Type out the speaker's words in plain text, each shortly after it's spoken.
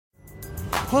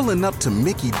Pulling up to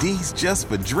Mickey D's just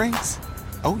for drinks?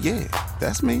 Oh yeah,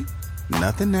 that's me.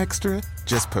 Nothing extra,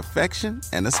 just perfection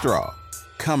and a straw.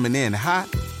 Coming in hot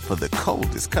for the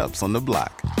coldest cups on the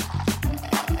block.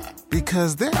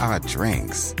 Because there are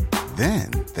drinks.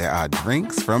 Then there are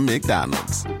drinks from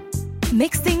McDonald's.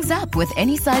 Mix things up with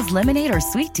any size lemonade or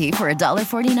sweet tea for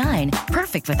 $1.49.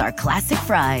 Perfect with our classic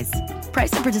fries.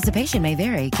 Price and participation may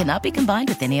vary. Cannot be combined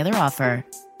with any other offer.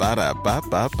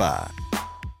 Ba-da-ba-ba-ba.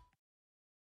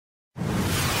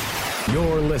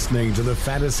 You're listening to the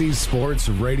Fantasy Sports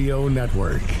Radio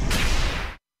Network.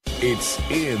 It's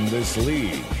In This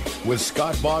League with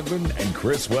Scott Bogman and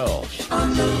Chris Welsh.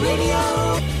 On the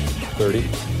radio. 30.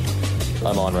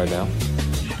 I'm on right now.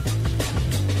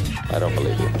 I don't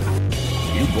believe you.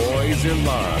 You boys are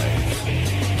live.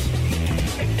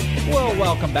 Well,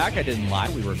 welcome back. I didn't lie.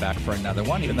 We were back for another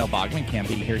one, even though Bogman can't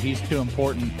be here. He's too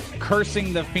important.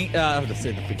 Cursing the Phoenix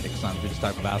Suns. We just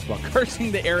talked about basketball.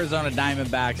 Cursing the Arizona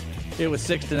Diamondbacks. It was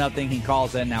 6-0. He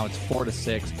calls in. Now it's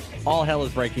 4-6. All hell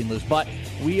is breaking loose. But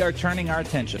we are turning our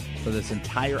attention for this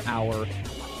entire hour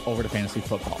over to fantasy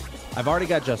football. I've already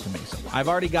got Justin Mason. I've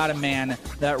already got a man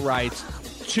that writes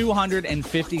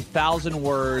 250,000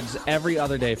 words every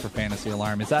other day for Fantasy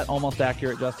Alarm. Is that almost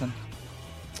accurate, Justin?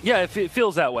 Yeah, it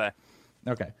feels that way.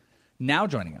 Okay. Now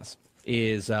joining us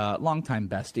is longtime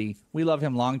bestie. We love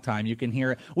him long time. You can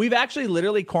hear it. We've actually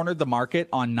literally cornered the market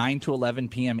on 9 to 11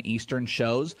 p.m. Eastern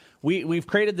shows. We've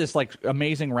created this like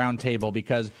amazing round table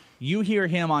because you hear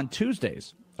him on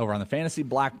Tuesdays over on the Fantasy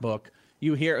Black Book.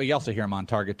 You also hear him on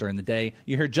Target during the day.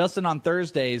 You hear Justin on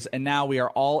Thursdays, and now we are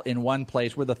all in one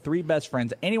place. We're the three best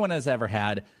friends anyone has ever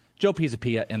had. Joe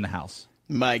Pisapia in the house.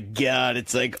 My God,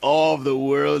 it's like all of the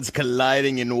worlds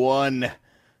colliding in one.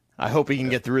 I hope we can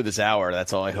get through this hour.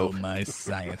 That's all I hope. Oh, my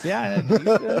science. Yeah,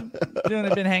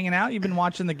 you've been hanging out. You've been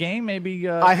watching the game. Maybe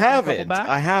I haven't.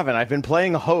 I've been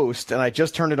playing host, and I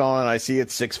just turned it on, and I see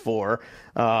it's 6-4.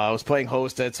 I was playing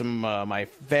host. At some my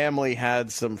family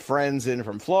had some friends in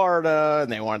from Florida,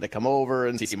 and they wanted to come over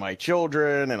and see my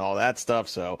children and all that stuff.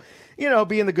 So,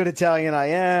 being the good Italian I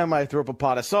am, I threw up a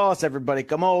pot of sauce. Everybody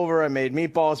come over. I made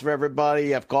meatballs for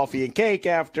everybody. Have coffee and cake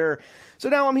after. So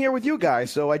now I'm here with you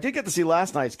guys. So I did get to see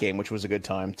last night's game, which was a good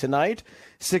time. Tonight,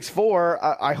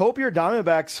 6-4. I hope your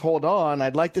Diamondbacks hold on.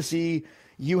 I'd like to see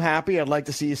you happy. I'd like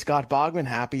to see Scott Bogman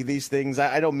happy. These things.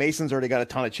 I know Mason's already got a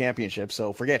ton of championships,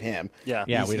 so forget him.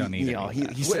 Yeah, we don't need him.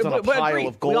 He sits on a pile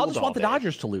of gold. We all just want the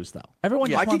Dodgers to lose, though. Everyone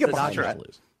just wants the Dodgers to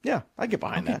lose. Yeah, I get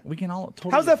behind that. We can all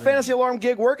totally. How's that Fantasy Alarm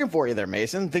gig working for you there,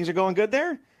 Mason? Things are going good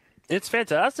there? It's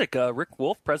fantastic. Rick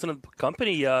Wolf, president of the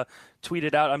company,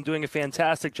 tweeted out, "I'm doing a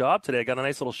fantastic job today." I got a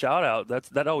nice little shout out.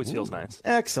 That always feels nice.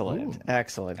 Excellent.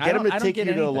 Get him to take you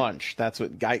to lunch. That's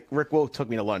what Rick Wolf took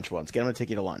me to lunch once. Get him to take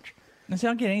you to lunch. I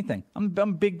don't get anything. I'm a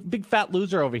big fat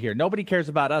loser over here. Nobody cares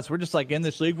about us. We're just like in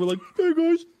this league. We're like, hey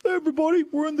guys, everybody,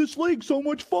 we're in this league. So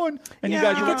much fun. And you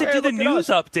guys get to do the news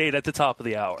update at the top of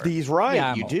the hour. He's right.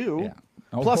 Yeah, you do. Yeah.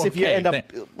 Oh, plus, if you end up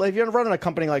running a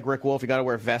company like Rick Wolf, you got to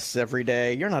wear vests every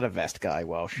day. You're not a vest guy,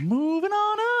 Welsh. Moving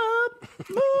on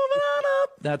up.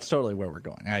 That's totally where we're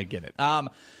going. I get it.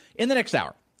 In the next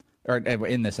hour,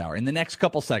 in the next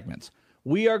couple segments,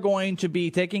 we are going to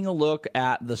be taking a look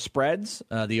at the spreads,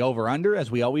 the over-under, as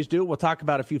we always do. We'll talk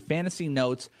about a few fantasy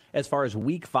notes as far as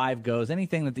Week 5 goes.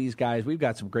 Anything that these guys, we've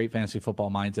got some great fantasy football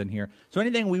minds in here. So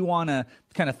anything we want to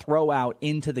kind of throw out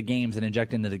into the games and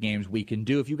inject into the games, we can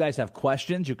do. If you guys have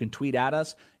questions, you can tweet at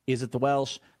us. Is it the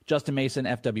Welsh? Justin Mason,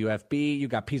 FWFB. You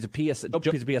got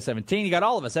Pisapia 17. You got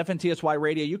all of us, FNTSY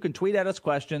Radio. You can tweet at us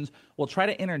questions. We'll try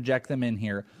to interject them in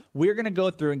here. We're going to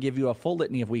go through and give you a full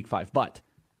litany of Week 5. But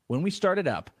when we start it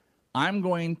up, I'm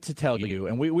going to tell you,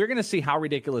 and we're going to see how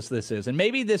ridiculous this is. And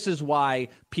maybe this is why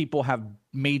people have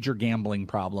major gambling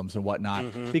problems and whatnot.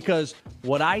 Mm-hmm. Because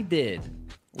what I did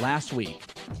last week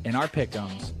in our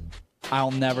pick'ems,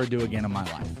 I'll never do again in my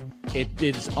life.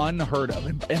 It's unheard of.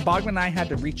 And Bogman and I had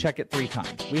to recheck it 3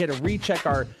 times. We had to recheck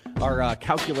our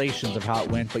calculations of how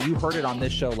it went. But you heard it on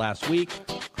this show last week.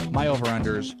 My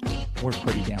over-unders were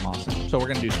pretty damn awesome. So we're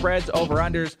going to do spreads,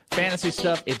 over-unders, fantasy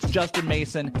stuff. It's Justin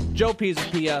Mason, Joe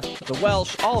Pisapia, the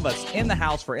Welsh, all of us in the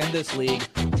house for In This League.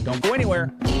 Don't go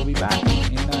anywhere. We'll be back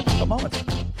in a couple moments.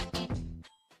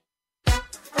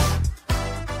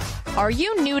 Are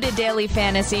you new to daily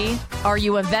fantasy? Are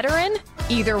you a veteran?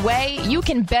 Either way, you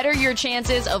can better your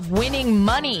chances of winning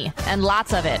money, and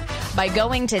lots of it, by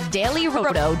going to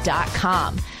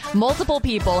dailyroto.com. Multiple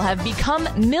people have become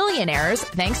millionaires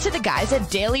thanks to the guys at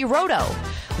Daily Roto.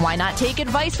 Why not take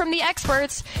advice from the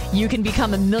experts? You can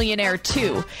become a millionaire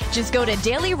too. Just go to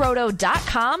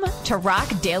dailyroto.com to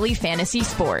rock daily fantasy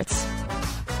sports.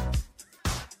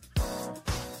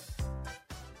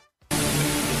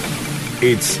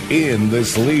 It's In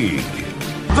This League.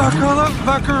 Buckle up,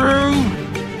 buckaroo!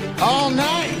 All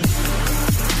night!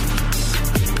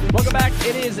 Welcome back.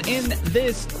 It is In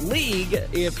This League.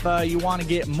 If you want to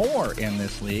get more in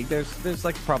this league, there's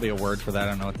like probably a word for that. I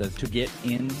don't know what to get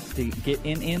in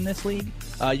this league.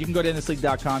 You can go to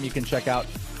inthisleague.com. You can check out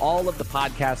all of the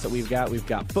podcasts that we've got. We've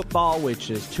got football, which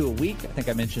is 2 a week. I think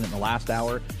I mentioned it in the last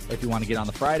hour. If you want to get on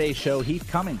the Friday show, Heath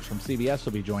Cummings from CBS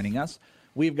will be joining us.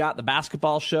 We've got the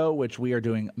basketball show, which we are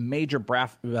doing major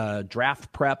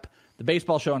draft prep. The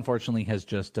baseball show, unfortunately, has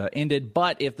just ended.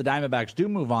 But if the Diamondbacks do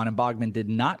move on, and Bogman did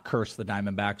not curse the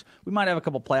Diamondbacks, we might have a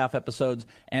couple playoff episodes.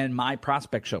 And my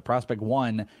prospect show, Prospect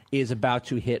One, is about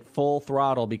to hit full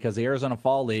throttle because the Arizona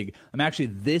Fall League, I'm actually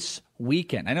this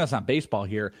weekend, I know it's not baseball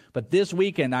here, but this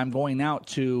weekend I'm going out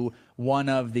to one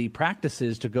of the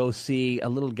practices to go see a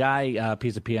little guy,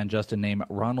 piece of pea on Justin, named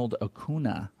Ronald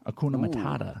Acuna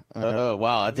Matata. Oh,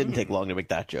 wow. It didn't take long to make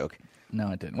that joke. No,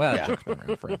 it didn't. Well, it's been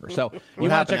around forever. So you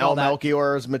what want to check Al all that.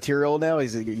 Melchior's material now?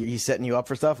 He's setting you up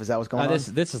for stuff? Is that what's going on?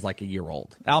 This is like a year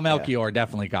old. Al Melchior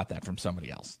definitely got that from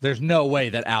somebody else. There's no way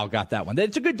that Al got that one.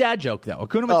 It's a good dad joke, though.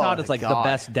 Acuna Matata is like the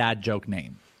best dad joke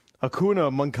name.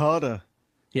 Acuna Mancada.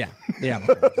 Yeah,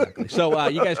 exactly. So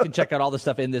you guys can check out all the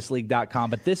stuff in thisleague.com.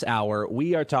 But this hour,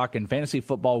 we are talking fantasy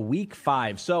football week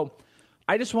 5. So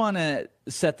I just want to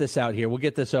set this out here. We'll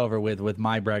get this over with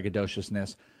my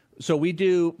braggadociousness. So we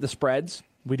do the spreads.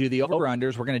 We do the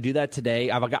over-unders. We're going to do that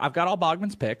today. I've got all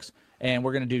Bogman's picks, and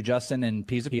we're going to do Justin and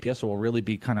Pisa, so we'll really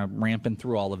be kind of ramping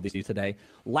through all of these today.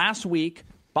 Last week,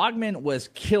 Bogman was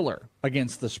killer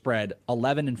against the spread,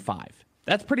 11-5.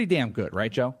 That's pretty damn good,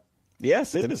 right, Joe?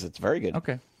 Yes, it is. It's very good.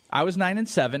 Okay. I was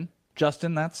 9-7.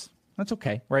 Justin, that's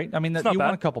okay, right? I mean, you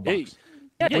won a couple bucks.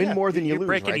 Win more than you lose,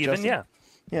 break it right, even, Justin?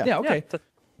 Yeah, okay.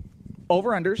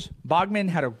 Over-unders, Bogman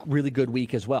had a really good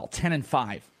week as well,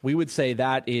 10-5. We would say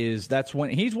that's when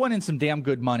he's winning some damn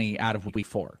good money out of week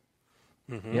 4.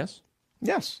 Mm-hmm. Yes?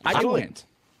 Yes. I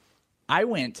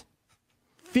went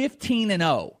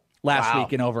 15-0 last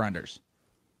week in over-unders.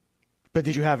 But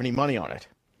did you have any money on it?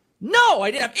 No,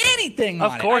 I didn't have anything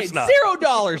on it. Of course not.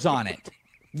 $0 on it.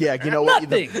 Yeah, you know what?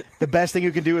 The best thing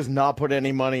you can do is not put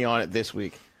any money on it this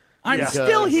week. I'm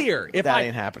still here. That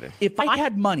ain't happening. If I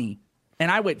had money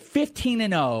and I went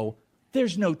 15-0,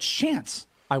 there's no chance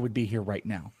I would be here right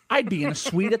now. I'd be in a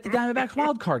suite at the Diamondbacks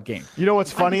wild card game. You know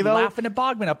what's funny, though? Laughing at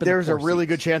Bogman up in There's the a really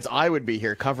good chance I would be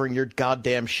here covering your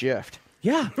goddamn shift.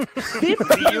 Yeah. You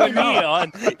and me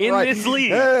on In This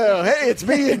League. Oh, hey, it's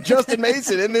me and Justin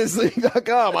Mason in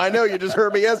thisleague.com. I know you just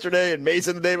heard me yesterday and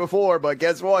Mason the day before, but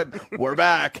guess what? We're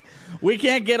back. We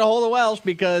can't get a hold of Welsh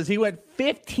because he went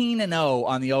 15-0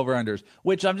 on the over-unders,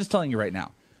 which I'm just telling you right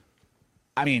now.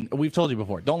 I mean, we've told you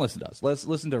before. Don't listen to us. Let's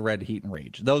listen to Red Heat and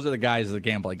Rage. Those are the guys, the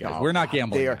gambling guys. We're not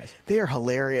gambling guys. They are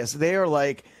hilarious. They are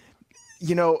like,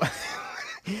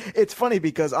 it's funny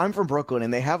because I'm from Brooklyn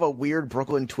and they have a weird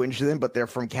Brooklyn twinge to them, but they're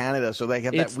from Canada. So they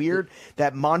have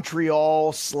that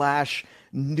Montreal /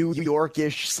 New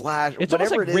Yorkish / it's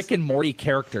almost like Rick and Morty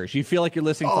characters. You feel like you're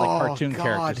listening to like cartoon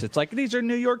characters. It's like these are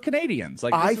New York Canadians.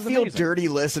 Like I feel dirty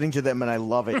listening to them and I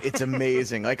love it. It's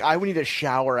amazing. Like I would need a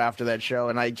shower after that show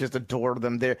and I just adore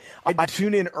them. I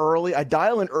tune in early. I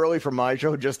dial in early for my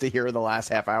show just to hear the last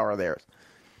half hour of theirs.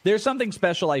 There's something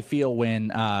special I feel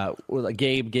when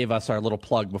Gabe gave us our little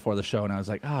plug before the show, and I was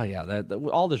like, oh, yeah,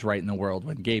 all is right in the world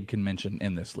when Gabe can mention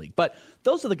In This League. But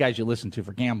those are the guys you listen to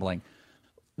for gambling.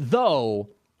 Though,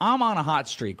 I'm on a hot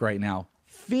streak right now,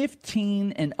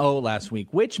 15-0 last week,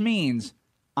 which means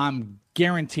I'm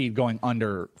guaranteed going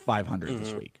under 500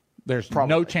 this week. There's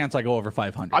no chance I go over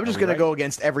 500. I'm just going to go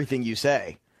against everything you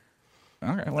say.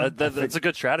 Okay, well, that's a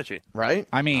good strategy. Right?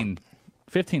 I mean,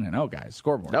 15-0, guys,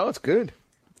 scoreboard. No, it's good.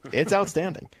 It's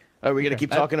outstanding. Are we going to keep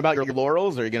talking about your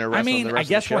laurels, or are you going to rest on the rest I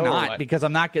guess of the show, we're not because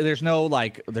I'm not. There's no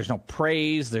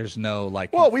praise. There's no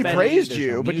like. Well, we praised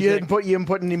you, but you didn't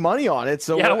put any money on it.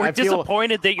 So we're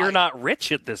disappointed that you're not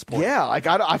rich at this point. Yeah, like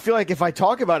I feel like if I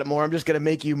talk about it more, I'm just going to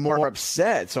make you more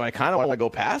upset. So I kind of want to go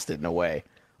past it in a way.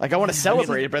 Like I want to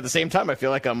celebrate it, but at the same time, I feel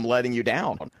like I'm letting you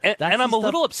down. And I'm a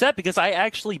little upset because I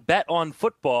actually bet on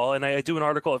football, and I do an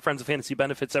article at Friends of Fantasy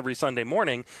Benefits every Sunday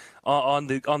morning on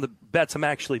the bets I'm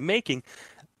actually making.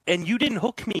 And you didn't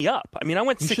hook me up. I mean, I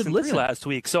went 6-3 last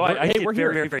week, so I did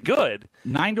very, very good.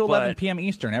 9 to 11 p.m.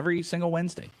 Eastern every single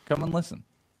Wednesday. Come and listen.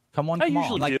 Come on, come I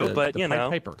usually on. do, but you know.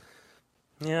 Paper.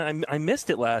 Yeah, I missed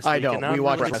it last week. I don't. We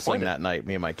watched wrestling that night,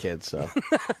 me and my kids. So,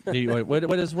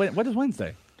 what is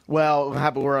Wednesday? Well,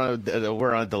 we're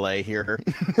on a delay here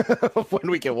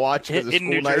when we can watch in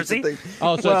New Jersey.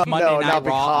 Oh, so it's Monday Night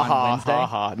Raw on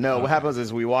Wednesday. No, what happens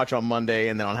is we watch on Monday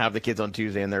and then I'll have the kids on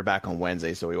Tuesday and they're back on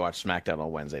Wednesday. So we watch SmackDown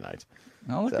on Wednesday nights.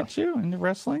 Oh, look at you into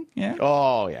wrestling. Yeah.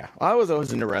 Oh, yeah. I was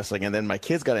always into wrestling, and then my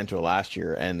kids got into it last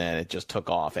year, and then it just took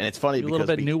off. And it's funny because... A little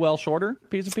bit New Well Shorter,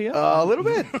 Pizza Pia? A little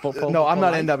bit. No, I'm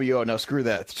not NWO. No, screw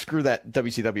that. Screw that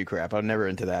WCW crap. I'm never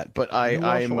into that. But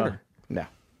I'm... no.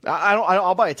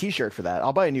 I'll buy a T-shirt for that.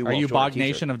 I'll buy a New Well Shorter Are you Bog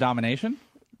Nation of Domination?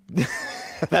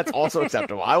 That's also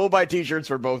acceptable. I will buy T-shirts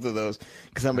for both of those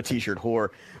because I'm a T-shirt whore.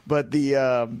 But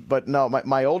no,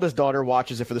 my oldest daughter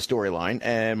watches it for the storyline,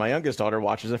 and my youngest daughter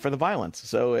watches it for the violence.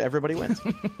 So everybody wins.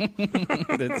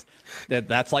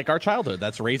 That's like our childhood.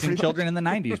 That's Raising Children in the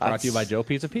 90s, brought to you by Joe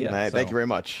Pizza Pia. Thank you very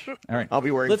much. All right, I'll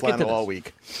be wearing flannel all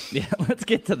week. Yeah, let's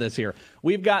get to this here.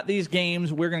 We've got these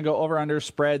games. We're going to go over under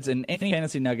spreads and any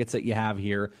fantasy nuggets that you have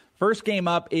here. First game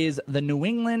up is the New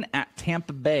England at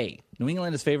Tampa Bay. New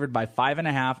England is favored by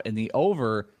 5.5, and the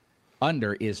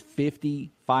over-under is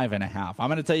 55.5. I'm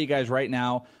going to tell you guys right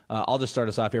now, I'll just start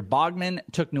us off here. Bogman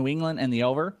took New England and the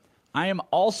over. I am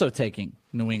also taking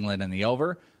New England and the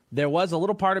over. There was a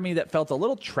little part of me that felt a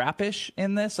little trappish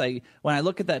in this. When I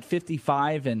look at that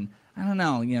 55 and I don't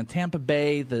know, Tampa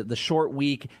Bay, the short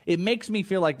week, it makes me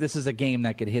feel like this is a game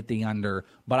that could hit the under.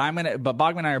 But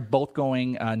Bogman and I are both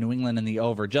going New England and the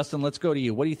over. Justin, let's go to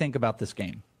you. What do you think about this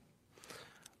game?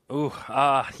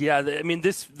 Yeah. I mean,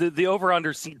 the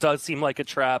over/under does seem like a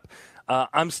trap.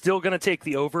 I'm still going to take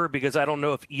the over because I don't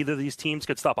know if either of these teams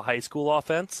could stop a high school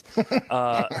offense.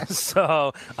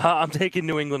 So I'm taking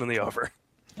New England in the over.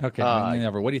 Okay, New England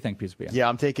over. What do you think, Pizza Pia? Yeah,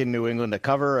 I'm taking New England to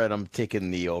cover, and I'm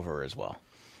taking the over as well.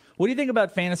 What do you think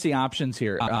about fantasy options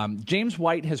here? James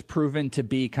White has proven to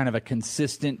be kind of a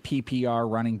consistent PPR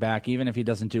running back, even if he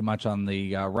doesn't do much on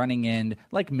the running end,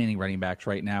 like many running backs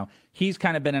right now. He's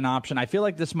kind of been an option. I feel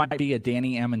like this might be a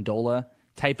Danny Amendola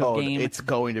type of game. It's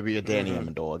going to be a Danny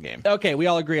Amendola game. Okay, we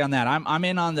all agree on that. I'm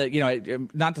in on the,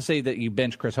 not to say that you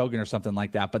bench Chris Hogan or something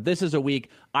like that, but this is a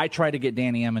week I try to get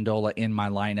Danny Amendola in my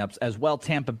lineups as well.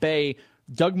 Tampa Bay,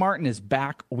 Doug Martin is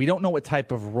back. We don't know what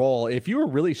type of role. If you were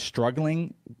really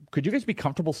struggling, could you guys be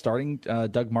comfortable starting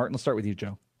Doug Martin? Let's start with you,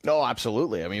 Joe. No,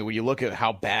 absolutely. I mean, when you look at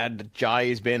how bad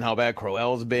Jai's been, how bad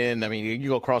Crowell's been, I mean, you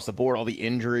go across the board, all the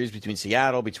injuries between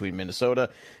Seattle, between Minnesota.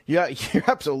 Yeah, you're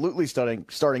absolutely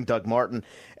starting Doug Martin.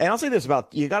 And I'll say this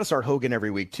about, you got to start Hogan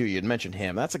every week, too. You'd mentioned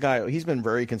him. That's a guy, he's been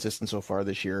very consistent so far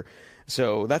this year.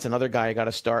 So that's another guy you got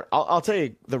to start. I'll tell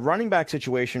you, the running back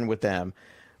situation with them,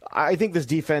 I think this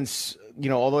defense,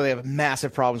 although they have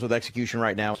massive problems with execution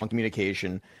right now on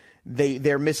communication,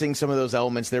 they're missing some of those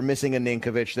elements. They're missing a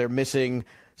Ninkovich. They're missing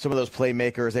some of those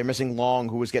playmakers. They're missing Long,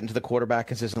 who was getting to the quarterback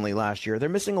consistently last year. They're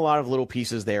missing a lot of little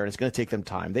pieces there, and it's going to take them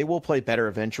time. They will play better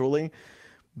eventually,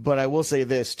 but I will say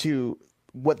this, too.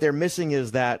 What they're missing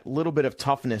is that little bit of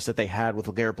toughness that they had with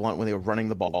LeGarrette Blount when they were running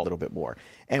the ball a little bit more.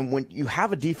 And when you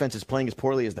have a defense that's playing as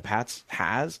poorly as the Pats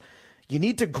has, you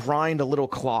need to grind a little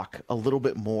clock a little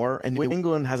bit more, and New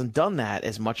England hasn't done that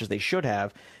as much as they should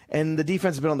have. And the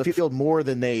defense has been on the field more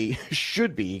than they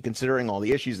should be, considering all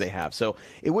the issues they have. So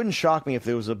it wouldn't shock me if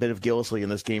there was a bit of Gillislee in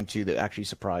this game, too, that actually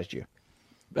surprised you.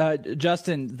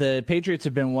 Justin, the Patriots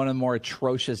have been one of the more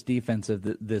atrocious defenses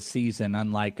this season,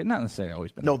 unlike, not necessarily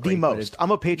always been. No, the most.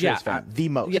 I'm a Patriots fan. The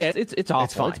most. Yeah, it's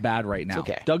awful. It's bad right now.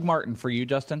 Okay. Doug Martin, for you,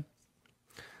 Justin?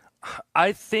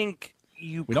 I think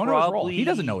we don't know his role. He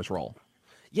doesn't know his role.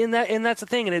 Yeah, and that's the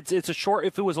thing. And it's a short.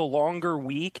 If it was a longer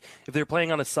week, if they're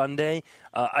playing on a Sunday,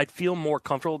 I'd feel more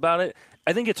comfortable about it.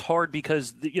 I think it's hard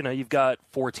because you've got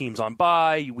 4 teams on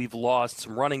bye. We've lost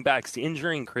some running backs to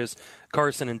injury, and Chris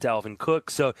Carson and Dalvin Cook.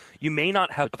 So you may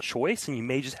not have a choice, and you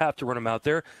may just have to run him out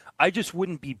there. I just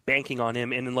wouldn't be banking on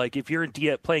him. And if you're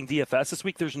playing DFS this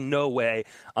week, there's no way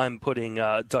I'm putting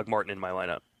Doug Martin in my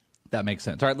lineup. That makes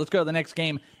sense. All right, let's go to the next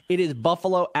game. It is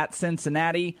Buffalo at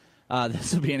Cincinnati.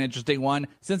 This will be an interesting one.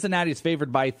 Cincinnati is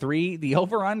favored by 3. The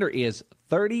over-under is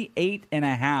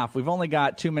 38.5. We've only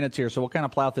got 2 minutes here, so we'll kind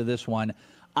of plow through this one.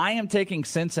 I am taking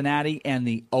Cincinnati and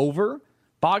the over.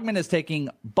 Bogman is taking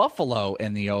Buffalo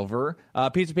and the over.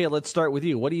 Pizza Pia, let's start with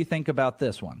you. What do you think about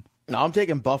this one? No, I'm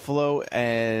taking Buffalo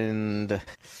and...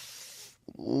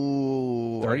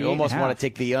 Ooh, I almost want to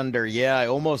take the under. Yeah, I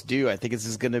almost do. I think this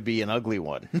is going to be an ugly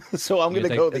one. So I'm going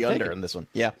to go the under in this one.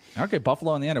 Yeah. Okay,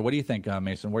 Buffalo and the under. What do you think,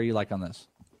 Mason? Where do you like on this?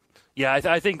 Yeah,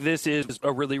 I think this is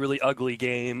a really, really ugly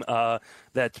game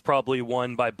that's probably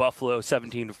won by Buffalo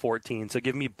 17-14. So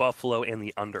give me Buffalo and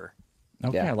the under.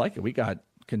 Okay, yeah. I like it. We got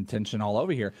contention all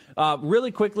over here.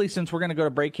 Really quickly, since we're going to go to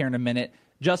break here in a minute,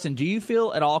 Justin, do you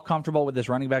feel at all comfortable with this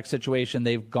running back situation?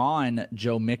 They've gone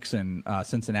Joe Mixon,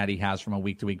 Cincinnati has, from a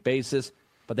week-to-week basis,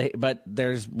 but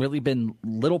there's really been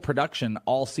little production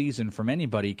all season from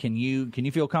anybody. Can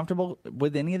you feel comfortable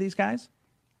with any of these guys?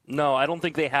 No, I don't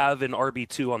think they have an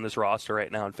RB2 on this roster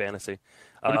right now in fantasy.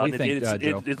 What do you think,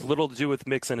 Joe? It's little to do with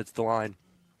Mixon. It's the line.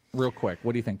 Real quick,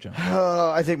 what do you think, Joe?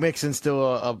 I think Mixon's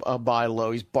still a buy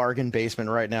low. He's bargain basement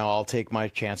right now. I'll take my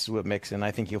chances with Mixon.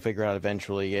 I think he'll figure it out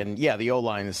eventually. And, yeah, the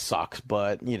O-line sucks,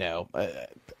 but,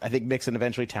 I think Mixon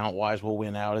eventually, talent-wise, will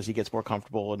win out as he gets more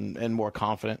comfortable and more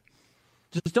confident.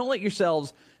 Just don't let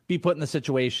yourselves be put in the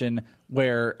situation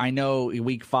where I know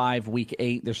week 5, week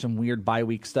 8, there's some weird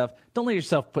bye-week stuff. Don't let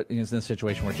yourself put in the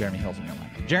situation where Jeremy Hill's in your line.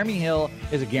 Jeremy Hill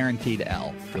is a guaranteed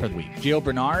L for the week. Gio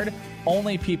Bernard,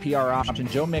 only PPR option.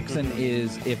 Joe Mixon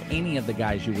is, if any of the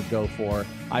guys you would go for.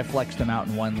 I flexed him out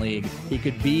in one league. He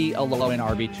could be a low-end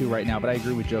RB2 right now, but I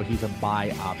agree with Joe. He's a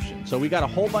buy option. So we got a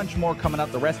whole bunch more coming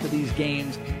up the rest of these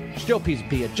games. Joe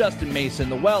Pisapia, Justin Mason,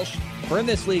 the Welsh. We're in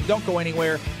this league. Don't go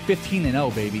anywhere.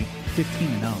 15-0, baby.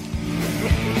 15-0.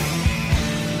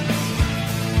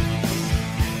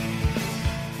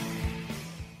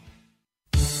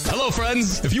 Hello,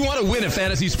 friends. If you want to win at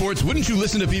fantasy sports, wouldn't you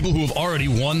listen to people who have already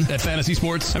won at fantasy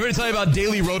sports? I'm going to tell you about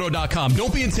DailyRoto.com.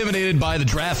 Don't be intimidated by the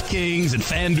DraftKings and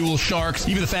FanDuel Sharks,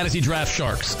 even the Fantasy Draft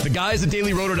Sharks. The guys at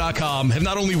DailyRoto.com have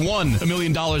not only won $1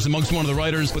 million amongst one of the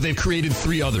writers, but they've created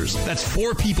 3 others. That's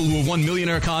 4 people who have won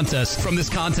millionaire contests from this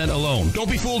content alone.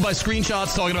 Don't be fooled by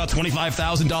screenshots talking about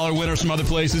 $25,000 winners from other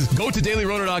places. Go to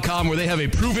DailyRoto.com where they have a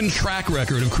proven track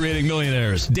record of creating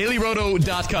millionaires.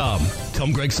 DailyRoto.com. Tell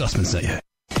them Greg Sussman sent you.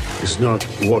 It's not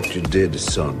what you did,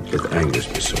 son, that angers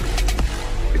me so.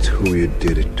 It's who you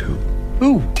did it to.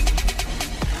 Who?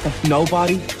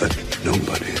 Nobody?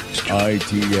 Nobody.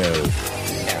 ITL.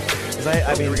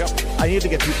 I mean, I need to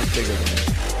get people bigger than this.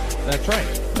 That's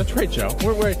right. That's right, Joe.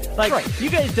 We're like, right. You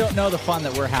guys don't know the fun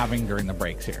that we're having during the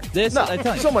breaks here. I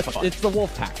tell you, so much fun. It's the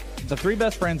Wolf Pack. It's the 3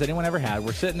 best friends anyone ever had.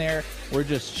 We're sitting there. We're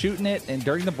just shooting it, and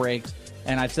during the breaks,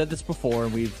 and I've said this before,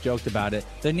 and we've joked about it,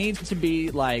 there needs to be,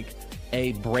 like,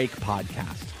 a break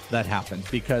podcast that happens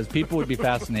because people would be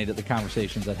fascinated at the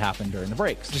conversations that happen during the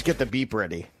breaks. Just get the beep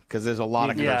ready because there's a lot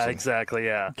of cursing. Yeah, exactly,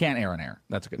 yeah. Can't air on air.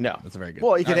 That's good. No. That's very good.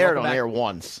 Well, you can air it on air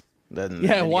once.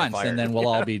 Then once, and then we'll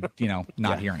all be,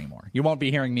 not here anymore. You won't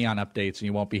be hearing me on updates, and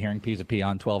you won't be hearing Pisa P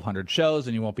on 1,200 shows,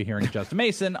 and you won't be hearing Justin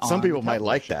Mason on... Some people might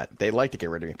like that. They like to get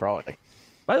rid of me, probably.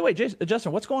 By the way,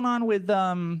 Justin, what's going on with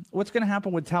what's going to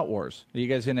happen with Tout Wars? Are you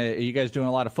guys doing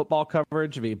a lot of football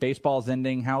coverage? Baseball's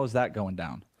ending. How is that going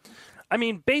down? I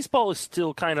mean, baseball is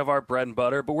still kind of our bread and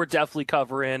butter, but we're definitely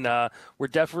covering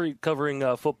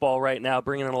football right now,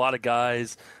 bringing in a lot of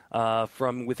guys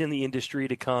from within the industry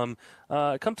to come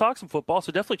talk some football.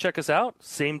 So definitely check us out.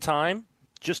 Same time,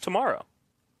 just tomorrow.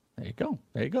 There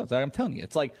you go. So I'm telling you,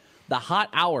 it's like the hot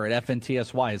hour at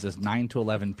FNTSY is this 9 to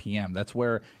 11 p.m. That's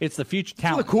where it's the future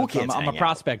talent. The cool kids. I'm a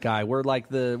prospect guy. We're like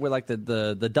the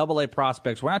AA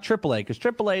prospects. We're not AAA because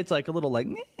AAA it's like a little like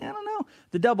I don't know.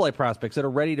 The AA prospects that are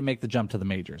ready to make the jump to the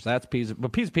majors. That's Pisa.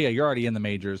 But Pisa Pia, you're already in the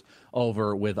majors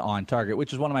over with On Target,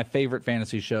 which is one of my favorite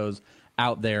fantasy shows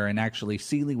out there. And actually,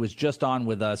 Seeley was just on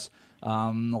with us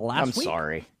last week. I'm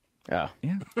sorry. Yeah.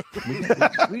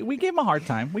 We gave him a hard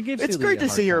time. It's great to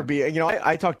see her be.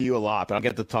 I talk to you a lot, but I don't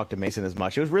get to talk to Mason as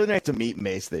much. It was really nice to meet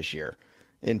Mace this year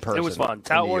in person. It was fun.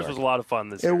 Tout Wars was a lot of fun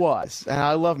this year. It was. And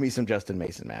I love me some Justin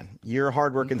Mason, man. You're a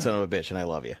hardworking son of a bitch, and I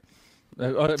love you.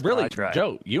 Really,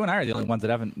 Joe, you and I are the only ones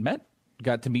that haven't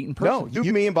got to meet in person. No,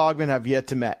 me and Bogman have yet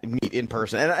to meet in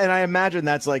person. And I imagine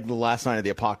that's like the last sign of the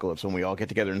apocalypse when we all get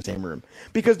together in the same room.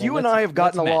 Because you and I have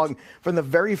gotten along from the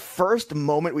very first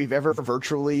moment we've ever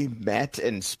virtually met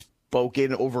and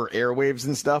spoken over airwaves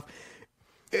and stuff.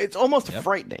 It's almost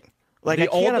frightening. Like, I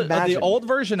can't imagine. The old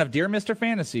version of Dear Mr.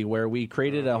 Fantasy where we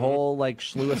created a whole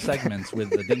slew of segments with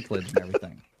the Dinklage and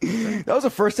everything. That was the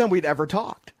first time we'd ever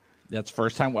talked. That's the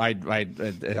first time I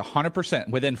 100%.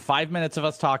 Within 5 minutes of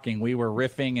us talking, we were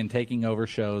riffing and taking over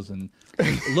shows. And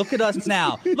look at us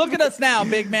now. Look at us now,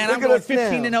 big man. I'm going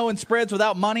 15-0 in spreads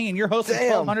without money, and you're hosting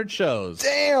 1,200 shows.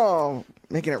 Damn.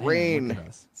 Making it rain.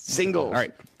 Singles. All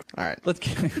right. Let's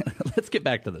get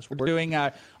back to this. We're doing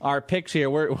our picks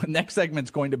here. Next segment's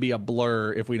going to be a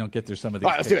blur if we don't get through some of these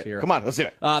picks here. Come on, let's do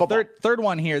it. Third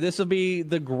one here. This will be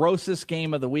the grossest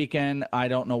game of the weekend. I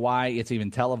don't know why it's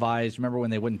even televised. Remember when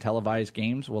they wouldn't televise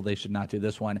games? Well, they should not do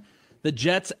this one. The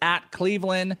Jets at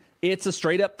Cleveland. It's a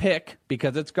straight-up pick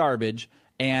because it's garbage,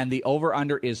 and the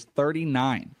over-under is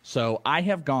 39. So I'm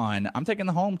taking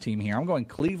the home team here. I'm going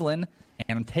Cleveland,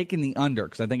 and I'm taking the under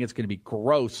because I think it's going to be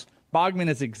gross. Bogman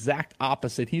is exact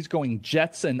opposite. He's going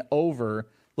Jets and over.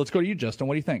 Let's go to you, Justin.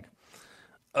 What do you think?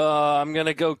 I'm going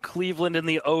to go Cleveland in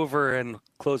the over and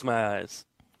close my eyes.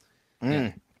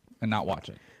 And not watch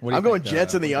it. I'm going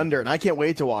Jets in the under, and I can't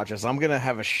wait to watch this. I'm going to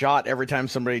have a shot every time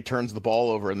somebody turns the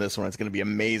ball over in this one. It's going to be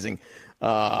amazing.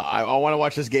 I want to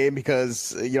watch this game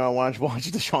because, I want to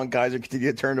watch DeShone Kizer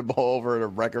continue to turn the ball over at a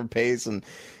record pace. And,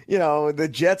 the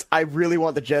Jets, I really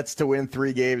want the Jets to win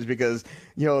 3 games because,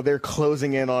 they're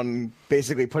closing in on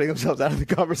basically putting themselves out of the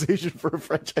conversation for a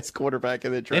franchise quarterback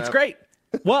in the draft. It's great.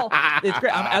 Well, it's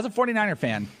great. As a 49er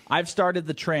fan, I've started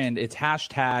the trend. It's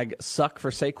hashtag suck for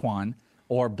Saquon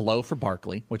or blow for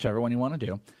Barkley, whichever one you want to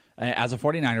do. As a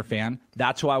 49er fan,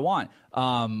 that's who I want.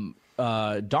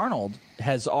 Darnold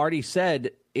has already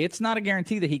said it's not a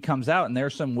guarantee that he comes out, and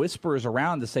there's some whispers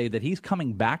around to say that he's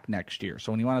coming back next year.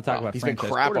 So when you want to talk about he's franchise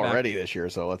been crap quarterback, already this year,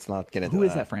 so let's not get into who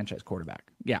is that franchise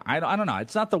quarterback? Yeah, I don't know.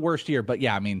 It's not the worst year, but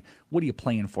yeah, I mean, what are you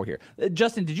playing for here?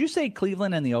 Justin, did you say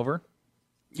Cleveland and the over?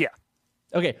 Yeah.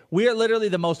 Okay, we are literally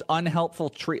the most unhelpful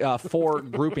four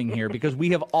grouping here because we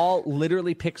have all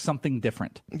literally picked something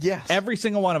different. Yes. Every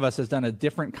single one of us has done a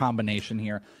different combination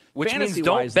here. Which means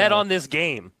don't bet on this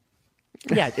game.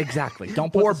 Yeah, exactly.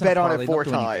 Don't put or this bet in a on parlay. it 4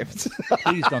 Don't do times.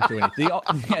 Please don't do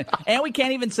anything. And we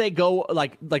can't even say go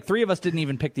like 3 of us didn't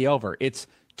even pick the over. It's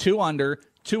 2 under,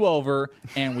 2 over,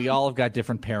 and we all have got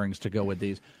different pairings to go with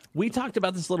these. We talked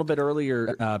about this a little bit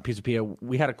earlier, Pizapia.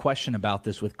 We had a question about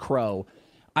this with Crow.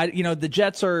 The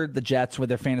Jets are the Jets with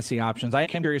their fantasy options. I am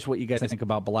curious what you guys think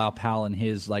about Bilal Powell and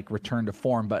his return to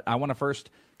form, but I want to first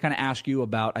kind of ask you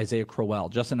about Isaiah Crowell.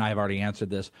 Justin and I have already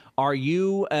answered this. Are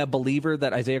you a believer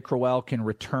that Isaiah Crowell can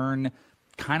return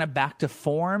kind of back to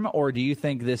form, or do you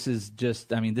think this is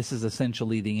this is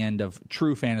essentially the end of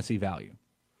true fantasy value?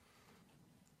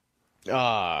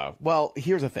 Well,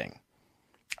 here's the thing.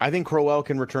 I think Crowell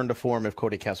can return to form if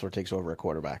Cody Kessler takes over at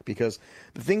quarterback, because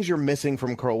the things you're missing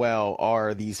from Crowell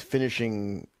are these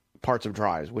finishing parts of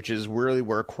drives, which is really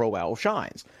where Crowell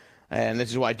shines. And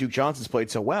this is why Duke Johnson's played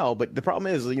so well. But the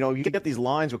problem is, you get these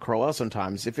lines with Crowell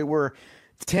sometimes. If it were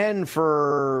 10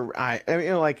 for,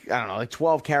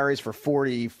 12 carries for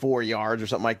 44 yards or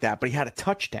something like that, but he had a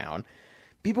touchdown,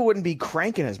 people wouldn't be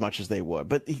cranking as much as they would.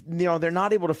 But, they're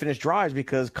not able to finish drives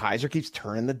because Kizer keeps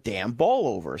turning the damn ball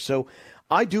over. So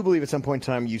I do believe at some point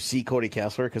in time you see Cody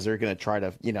Kessler because they're going to try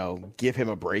to, give him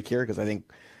a break here because I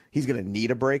think he's going to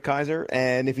need a break, Kizer.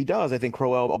 And if he does, I think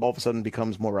Crowell all of a sudden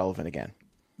becomes more relevant again.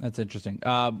 That's interesting.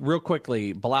 Real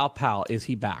quickly, Bilal Powell, is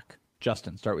he back?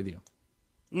 Justin, start with you.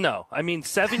 No,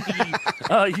 70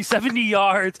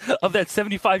 yards of that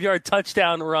 75-yard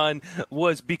touchdown run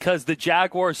was because the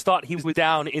Jaguars thought he was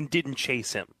down and didn't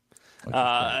chase him.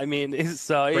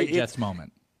 Great Jets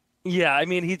moment. Yeah,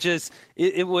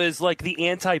 it was like the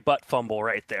anti-butt fumble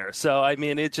right there. So,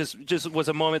 it just was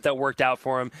a moment that worked out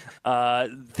for him.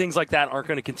 Things like that aren't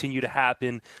going to continue to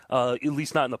happen, at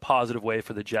least not in the positive way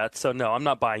for the Jets. So, no, I'm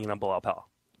not buying in on Bilal Powell.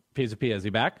 Pizapia, is he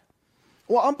back?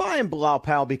 Well, I'm buying Bilal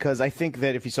Powell because I think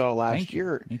that if you saw last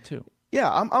year. Me too.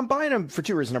 Yeah, I'm buying him for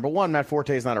 2 reasons. Number one, Matt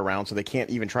Forte is not around, so they can't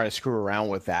even try to screw around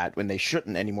with that when they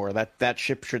shouldn't anymore. That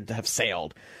ship should have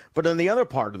sailed. But then the other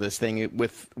part of this thing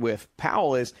with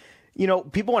Powell is,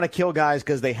 people want to kill guys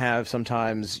because they have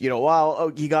sometimes,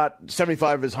 he got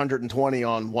 75 of his 120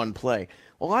 on one play.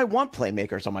 Well, I want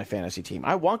playmakers on my fantasy team.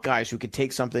 I want guys who could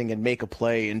take something and make a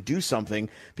play and do something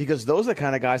because those are the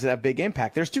kind of guys that have big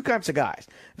impact. There's 2 types of guys.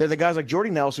 They're the guys like Jordy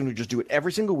Nelson who just do it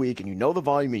every single week and the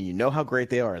volume and how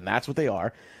great they are, and that's what they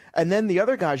are. And then the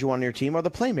other guys you want on your team are the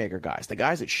playmaker guys, the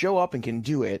guys that show up and can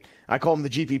do it. I call them the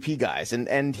GPP guys,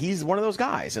 and he's one of those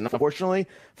guys. And unfortunately,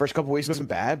 first couple weeks wasn't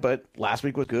bad, but last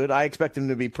week was good. I expect him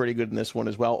to be pretty good in this one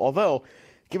as well. Although,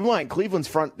 keep in mind, Cleveland's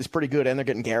front is pretty good, and they're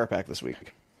getting Garrett back this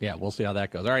week. Yeah, we'll see how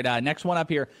that goes. All right, next one up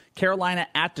here, Carolina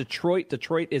at Detroit.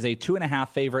 Detroit is a 2.5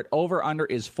 favorite. Over-under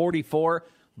is 44.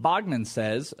 Bogman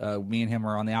says, me and him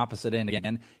are on the opposite end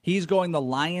again. He's going the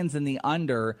Lions in the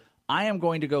under. I am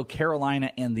going to go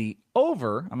Carolina and the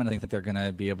over. I'm going to think that they're going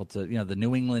to be able to, the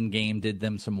New England game did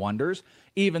them some wonders,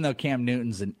 even though Cam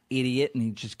Newton's an idiot and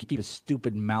he just keep his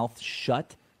stupid mouth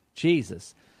shut.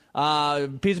 Jesus.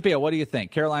 Pizapia, what do you think?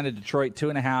 Carolina, Detroit,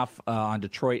 2.5 on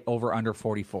Detroit, over under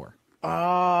 44.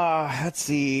 Let's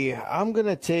see. I'm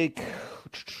gonna take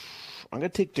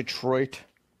Detroit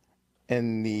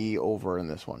and the over in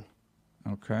this one.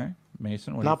 Okay,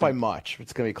 Mason. What Not do you by think? much.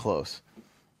 It's gonna be close.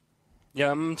 Yeah,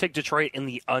 I'm going to take Detroit in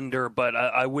the under, but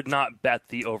I would not bet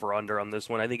the over-under on this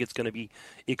one. I think it's going to be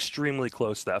extremely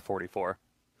close to that 44.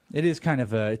 It is kind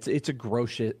of it's a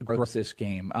gross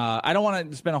game. I don't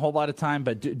want to spend a whole lot of time,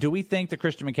 but do we think that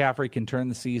Christian McCaffrey can turn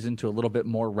the season to a little bit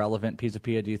more relevant?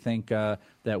 Pia, do you think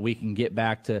that we can get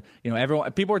back to,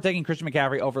 people are taking Christian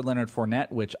McCaffrey over Leonard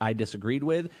Fournette, which I disagreed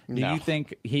with. Do you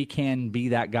think he can be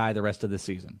that guy the rest of the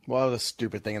season? Well, it was a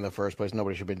stupid thing in the first place.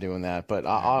 Nobody should have been doing that, but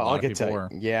I'll get to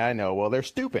it. Yeah, I know. Well, they're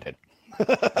stupid.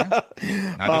 Not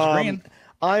disagreeing.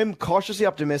 I'm cautiously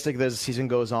optimistic that as the season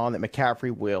goes on that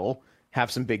McCaffrey will have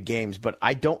some big games, but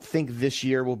I don't think this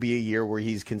year will be a year where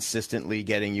he's consistently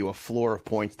getting you a floor of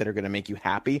points that are going to make you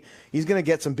happy. He's going to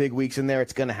get some big weeks in there.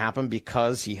 It's going to happen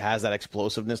because he has that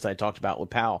explosiveness that I talked about with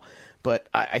Powell. But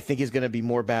I think he's going to be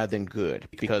more bad than good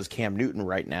because Cam Newton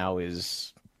right now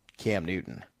is Cam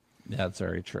Newton. Yeah, that's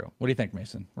very true. What do you think,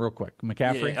 Mason? Real quick.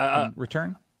 McCaffrey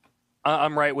return?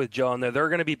 I'm right with Joe on there. There are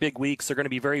going to be big weeks. They're going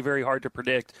to be very, very hard to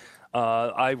predict.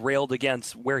 I railed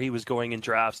against where he was going in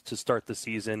drafts to start the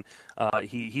season.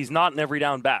 He's not an every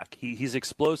down back. He's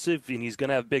explosive, and he's going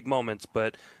to have big moments,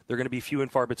 but they're going to be few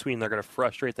and far between. They're going to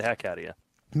frustrate the heck out of you.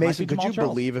 Mason, could you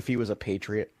believe if he was a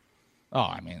Patriot? Oh,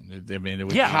 I mean, it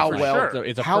would how well? Sure.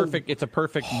 It's a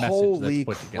perfect message. Holy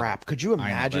that's put crap! Together. Could you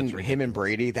imagine him and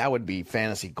Brady? That would be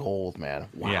fantasy gold, man.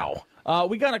 Wow. Yeah.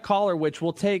 We got a caller, which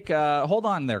we'll take. Hold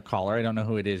on there, caller. I don't know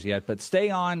who it is yet, but stay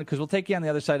on because we'll take you on the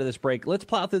other side of this break. Let's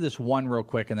plow through this one real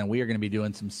quick, and then we are going to be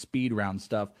doing some speed round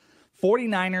stuff.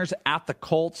 49ers at the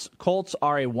Colts. Colts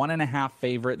are a 1.5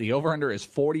 favorite. The over-under is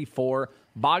 44.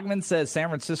 Bogman says San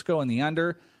Francisco in the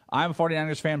under. I'm a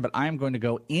 49ers fan, but I'm going to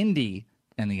go Indy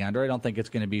in the under. I don't think it's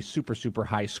going to be super, super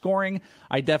high scoring.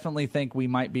 I definitely think we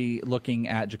might be looking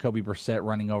at Jacoby Brissett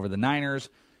running over the Niners.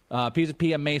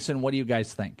 Pia Mason, what do you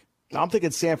guys think? I'm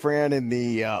thinking San Fran in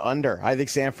the under. I think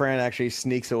San Fran actually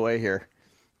sneaks away here.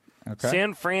 Okay.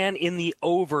 San Fran in the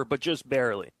over, but just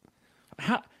barely.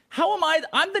 How am I?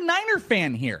 I'm the Niner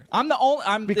fan here. I'm the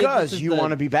only. Because you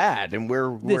want to be bad, and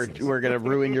we're going to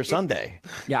ruin your Sunday.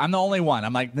 Yeah, I'm the only one.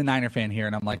 I'm like the Niner fan here,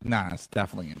 and I'm like, nah, it's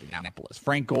definitely Indianapolis.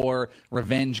 Frank Gore,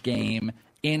 revenge game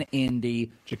in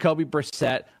Indy. Jacoby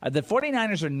Brissett. The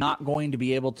 49ers are not going to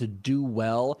be able to do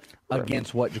well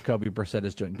against what Jacoby Brissett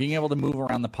is doing. Being able to move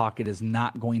around the pocket is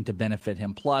not going to benefit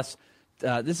him. Plus,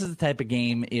 this is the type of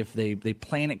game, if they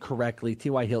plan it correctly,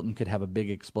 T.Y. Hilton could have a big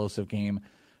explosive game.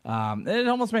 It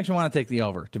almost makes me want to take the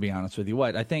over, to be honest with you.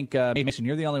 I think, Mason,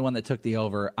 you're the only one that took the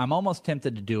over. I'm almost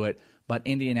tempted to do it, but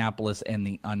Indianapolis and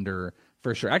the under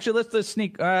for sure. Actually, let's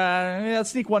sneak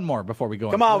one more before we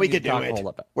go. Come on, we can do it.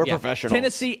 We're professionals.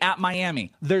 Tennessee at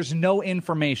Miami. There's no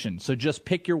information, so just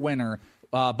pick your winner.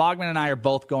 Bogman and I are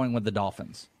both going with the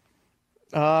Dolphins.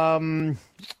 I'm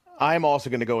also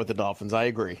going to go with the Dolphins. I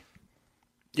agree.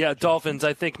 Yeah, Dolphins.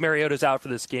 I think Mariota's out for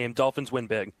this game. Dolphins win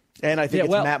big. And I think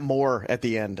it's Matt Moore at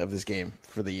the end of this game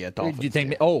for the Dolphins. Do you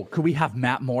think? Could we have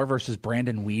Matt Moore versus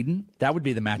Brandon Weeden? That would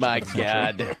be the matchup. My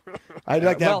God, I'd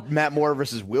like to have Matt Moore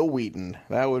versus Will Wheaton.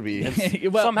 That would be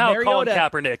somehow Colin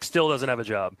Kaepernick still doesn't have a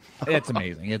job. It's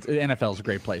amazing. NFL's a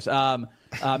great place.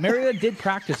 Mariota did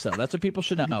practice though. That's what people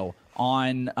should know.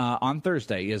 On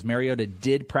Thursday, is Mariota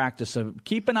did practice, so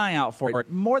keep an eye out for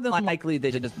it. More than likely, they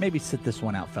should just maybe sit this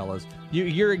one out, fellas.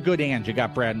 You're a good hand. You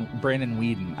got Brandon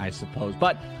Weeden, I suppose.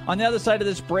 But on the other side of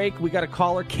this break, we got a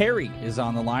caller. Carrie is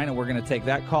on the line, and we're going to take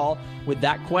that call with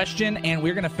that question, and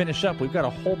we're going to finish up. We've got a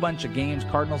whole bunch of games.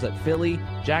 Cardinals at Philly,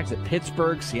 Jags at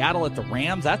Pittsburgh, Seattle at the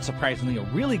Rams. That's surprisingly a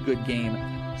really good game.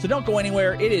 So don't go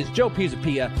anywhere. It is Joe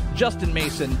Pisapia, Justin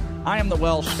Mason. I am the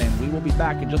Welsh, and we will be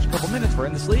back in just a couple minutes for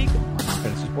In This League on the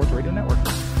Fantasy Sports Radio Network.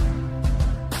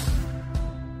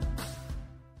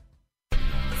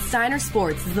 Steiner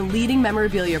Sports is the leading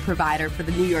memorabilia provider for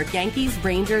the New York Yankees,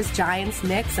 Rangers, Giants,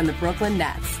 Knicks, and the Brooklyn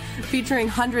Nets. Featuring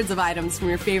hundreds of items from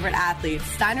your favorite athletes,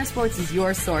 Steiner Sports is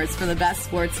your source for the best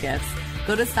sports gifts.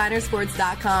 Go to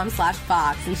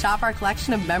SteinerSports.com/box and shop our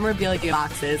collection of memorabilia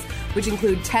boxes, which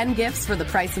include 10 gifts for the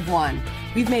price of one.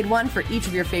 We've made one for each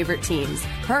of your favorite teams.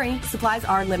 Hurry, supplies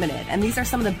are limited, and these are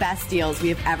some of the best deals we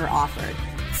have ever offered.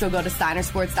 So go to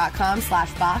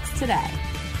SteinerSports.com/box today.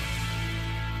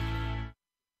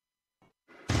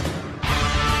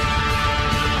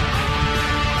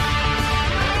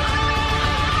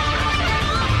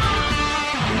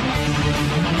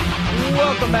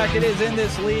 Welcome back. It is In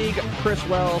This League. Chris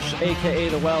Welsh, a.k.a.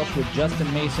 The Welsh, with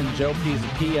Justin Mason, Joe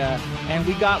Pisapia, and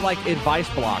we got, advice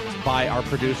blocked by our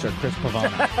producer, Chris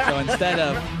Pavona. So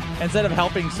instead of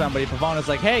helping somebody, Pavona's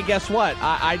like, hey, guess what?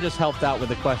 I just helped out with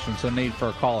the question, so need for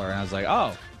a caller. And I was like,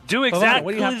 oh. Do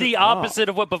exactly Pavona, the opposite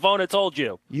of what Pavona told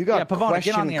you. You got Pavona,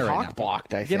 get on the air right now.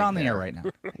 Blocked, I think. Get on the air right now.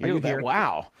 Are you here?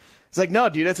 Wow. It's like, no,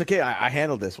 dude, that's okay. I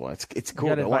handled this one. It's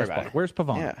cool. Don't worry about it. Where's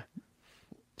Pavona? Yeah.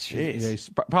 He's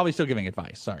probably still giving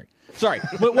advice. Sorry.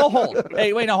 We'll hold.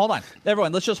 Hey, wait, no, hold on.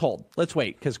 Everyone, let's just hold. Let's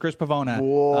wait, because Chris Pavona,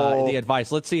 the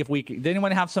advice. Let's see if we can. Did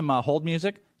anyone have some hold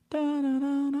music?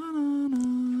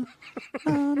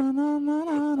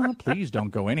 Please don't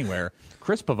go anywhere.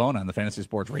 Chris Pavona on the Fantasy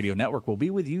Sports Radio Network will be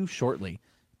with you shortly.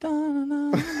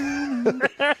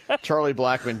 Charlie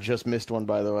Blackmon just missed one,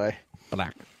 by the way.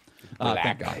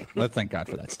 Thank God. Let's thank God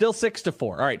for that. Still 6-4.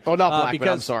 All right. Oh, not Blackmon.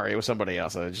 I'm sorry. It was somebody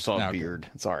else. I just saw a beard.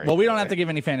 Sorry. Well, we don't have to give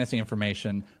any fantasy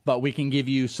information, but we can give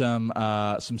you some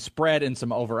spread and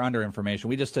some over-under information.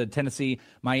 We just did Tennessee,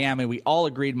 Miami. We all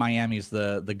agreed Miami's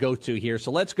the go-to here.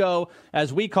 So let's go,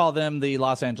 as we call them, the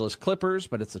Los Angeles Clippers,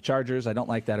 but it's the Chargers. I don't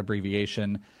like that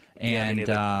abbreviation. And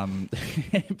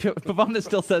Pavona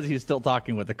still says he's still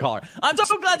talking with the caller. I'm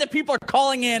so glad that people are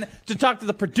calling in to talk to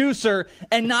the producer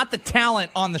and not the talent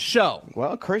on the show.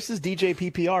 Well, Chris is DJ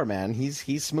PPR, man.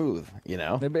 He's smooth, you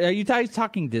know. Are you guys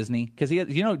talking Disney? Because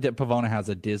that Pavona has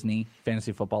a Disney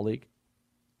fantasy football league.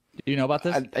 Do you know about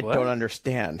this? I don't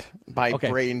understand. My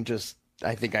brain just.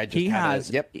 I think I just.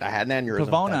 I had an aneurysm.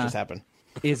 Pavona that just happened.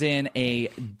 Is in a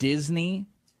Disney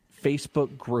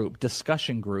Facebook group,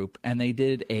 discussion group, and they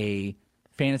did a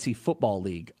fantasy football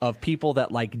league of people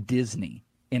that like Disney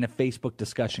in a Facebook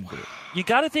discussion group. You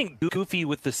got to think Goofy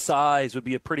with the size would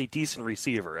be a pretty decent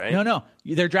receiver, right? No.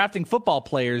 They're drafting football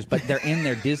players, but they're in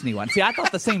their Disney one. See, I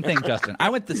thought the same thing, Justin. I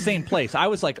went the same place. I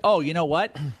was like, oh, you know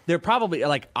what? They're probably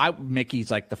like, Mickey's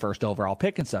like the first overall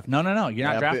pick and stuff. No. You're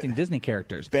not drafting Disney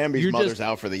characters. Bambi's mother's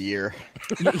out for the year.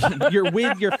 You're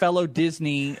with your fellow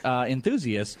Disney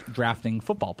enthusiasts drafting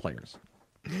football players.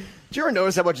 Did you ever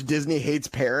notice how much Disney hates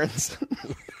parents?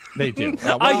 They do.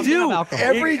 I do.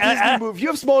 Every Disney movie. If you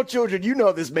have small children, you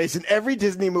know this, Mason. Every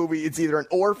Disney movie, it's either an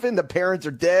orphan, the parents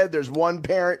are dead, there's one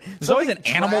parent. There's always an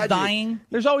animal dying.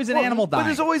 There's always an animal dying. But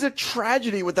there's always a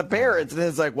tragedy with the parents. And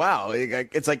it's like, wow,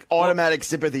 it's like automatic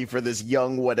sympathy for this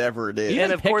young whatever it is.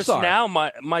 And of course, now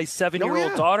my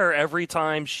 7-year-old daughter, every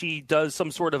time she does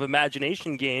some sort of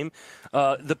imagination game,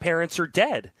 the parents are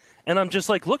dead. And I'm just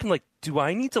like looking like, do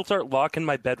I need to start locking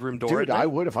my bedroom door? Dude, I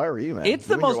would if I were you, man. It's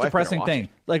the most depressing thing.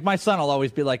 Like, my son will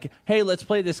always be like, hey, let's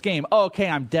play this game. Oh, okay,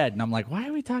 I'm dead. And I'm like, why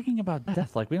are we talking about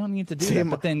death? Like, we don't need to do that.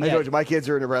 But then, I told you, my kids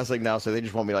are into wrestling now, so they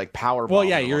just want me like power. Well,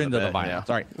 yeah, you're into the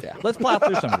violence. All right. Yeah. Let's plow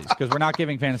through some of these because we're not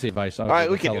giving fantasy advice. All right,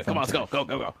 we can do it. Come on, let's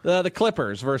go. The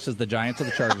Clippers versus the Giants, or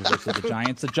the Chargers versus the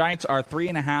Giants. The Giants are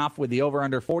 3.5 with the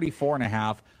over-under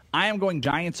 44.5. I am going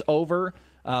Giants over.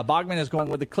 Bogman is going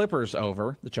with the Clippers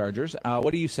over the Chargers. What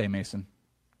do you say, Mason?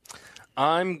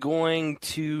 I'm going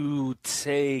to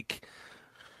take...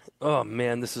 Oh,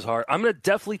 man, this is hard. I'm going to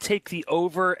definitely take the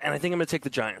over, and I think I'm going to take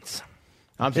the Giants.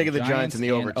 I'm taking the Giants and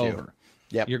the over, too.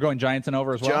 Yep. You're going Giants and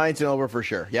over as well? Giants and over for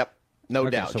sure. Yep. No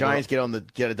doubt. So Giants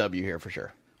get a W here for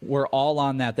sure. We're all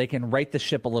on that. They can right the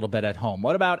ship a little bit at home.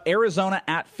 What about Arizona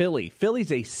at Philly? Philly's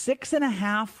a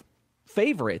 6.5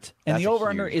 favorite, and the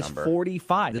over-under is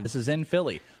 45. This is in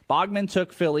Philly. Bogman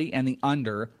took Philly and the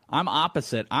under. I'm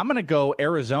opposite. I'm going to go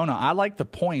Arizona. I like the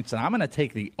points, and I'm going to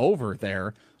take the over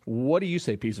there. What do you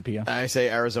say, Pizza Pia? I say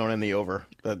Arizona and the over.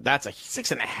 That's a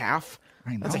 6.5.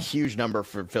 That's a huge number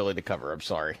for Philly to cover. I'm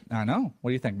sorry. I know.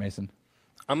 What do you think, Mason?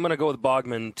 I'm going to go with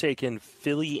Bogman, taking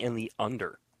Philly and the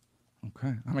under.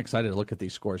 Okay. I'm excited to look at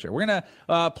these scores here. We're going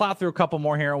to plow through a couple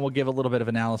more here, and we'll give a little bit of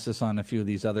analysis on a few of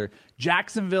these other.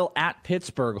 Jacksonville at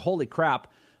Pittsburgh. Holy crap.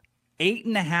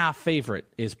 8.5 favorite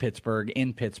is Pittsburgh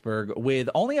in Pittsburgh with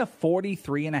only a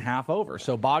 43.5 over.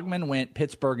 So Bogman went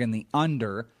Pittsburgh in the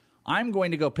under. I'm going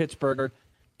to go Pittsburgh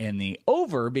in the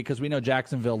over because we know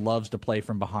Jacksonville loves to play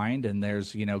from behind, and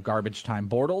there's, garbage time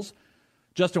Bortles.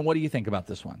 Justin, what do you think about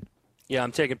this one? Yeah,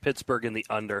 I'm taking Pittsburgh in the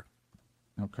under.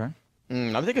 Okay.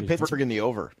 I'm thinking Pittsburgh in the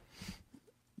over.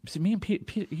 See, me and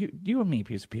you and me,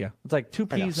 Pizza Pia. It's like two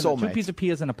peas of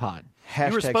peas in a pod.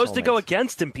 You were supposed to go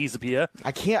against him, Pizza Pia.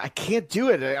 I can't do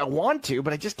it. I want to,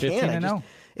 but I just can't.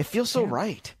 It feels so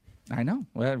right. I know.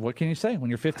 Well, what can you say? When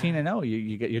you're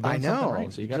 15-0, you're doing something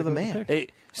right. So you got to the man. Hey,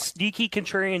 sneaky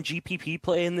contrarian GPP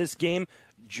play in this game.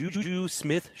 Juju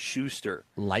Smith-Schuster.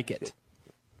 Like it.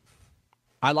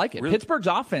 I like it. Really? Pittsburgh's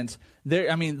offense,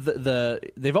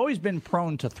 they've always been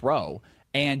prone to throw.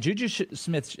 And Juju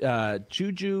Smith-Schuster.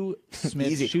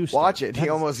 Watch it. He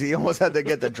almost had to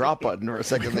get the drop button for a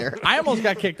second there. I almost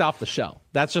got kicked off the show.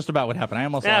 That's just about what happened. I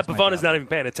almost lost Pavona's not even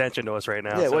paying attention to us right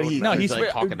now. Yeah, he's like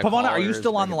Pavona, are you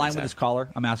still on the line with his caller?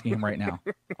 I'm asking him right now.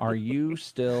 Are you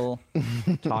still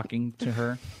talking to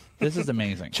her? This is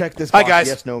amazing. Check this box. Hi, guys.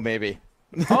 Yes, no, maybe.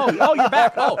 Oh, you're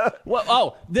back.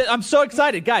 I'm so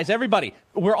excited. Guys, everybody,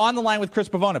 we're on the line with Chris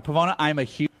Pavona. Pavona, I'm a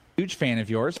huge fan of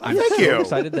yours. I'm so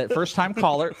excited that first time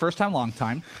caller, first time, long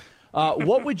time.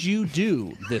 What would you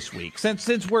do this week?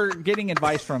 Since we're getting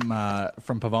advice from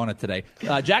Pavona today,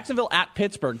 Jacksonville at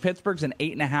Pittsburgh. Pittsburgh's an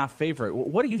 8.5 favorite.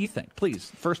 What do you think?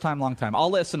 Please, first time, long time.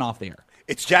 I'll listen off the air.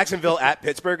 It's Jacksonville at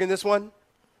Pittsburgh in this one?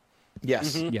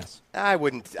 Yes. Mm-hmm. Yes. I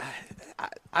wouldn't.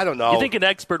 I don't know. You think an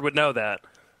expert would know that?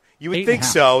 You would think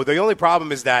so. The only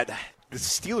problem is that the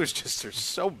Steelers just are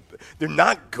so – they're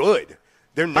not good.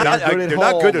 They're not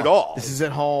good at all. This is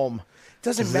at home.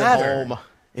 Doesn't matter.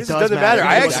 It doesn't matter.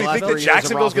 I actually think that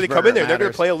Jacksonville's going to come in there. They're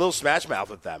going to play a little smash mouth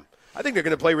with them. I think they're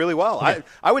going to play really well. Yeah.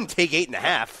 I wouldn't take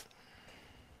 8.5.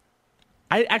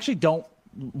 I actually don't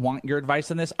want your advice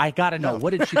on this. I got to know.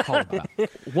 What did she call about?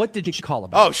 What did she call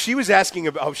about? Oh, she was asking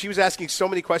so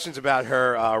many questions about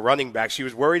her running back. She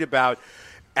was worried about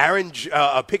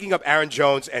picking up Aaron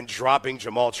Jones and dropping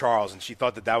Jamal Charles, and she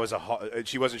thought that was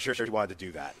she wasn't sure she wanted to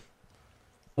do that.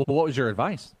 Well, what was your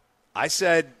advice? I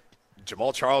said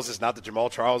Jamal Charles is not the Jamal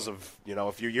Charles of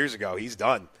a few years ago. He's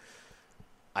done.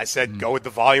 I said go with the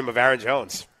volume of Aaron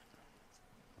Jones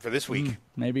for this week.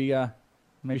 Maybe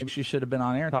she should have been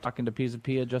on air talking to Pisa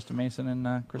Pia, Justin Mason,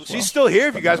 and Chris. She's still here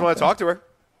if you guys want to talk to her.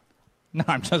 No,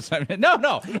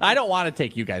 no. I don't want to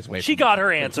take you guys away. She got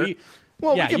her answer. We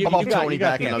can bump Tony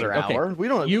back another hour. Okay. We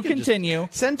don't. You continue.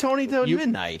 Send Tony to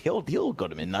midnight. He'll go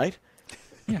to midnight.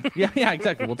 Yeah,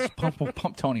 exactly. We'll just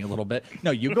pump Tony a little bit.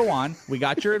 No, you go on. We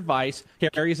got your advice.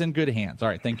 Harry's in good hands. All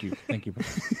right, thank you.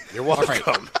 You're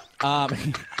welcome.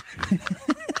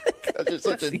 You're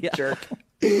such a jerk.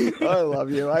 I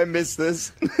love you. I miss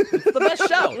this. It's the best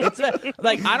show.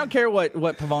 I don't care what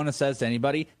Pavona says to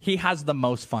anybody. He has the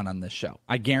most fun on this show.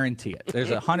 I guarantee it. There's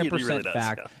 100%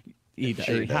 fact. He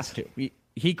has to.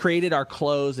 He created our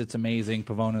clothes. It's amazing.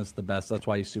 Pavona's the best. That's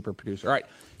why he's super producer. All right.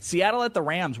 Seattle at the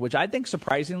Rams, which I think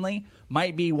surprisingly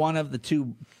might be one of the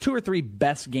two or three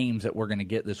best games that we're going to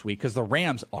get this week because the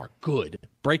Rams are good.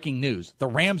 Breaking news. The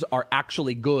Rams are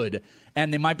actually good,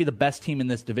 and they might be the best team in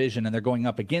this division, and they're going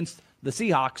up against the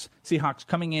Seahawks. Seahawks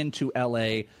coming into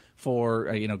L.A. for,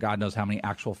 God knows how many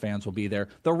actual fans will be there.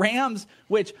 The Rams,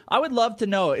 which I would love to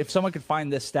know if someone could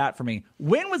find this stat for me.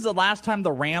 When was the last time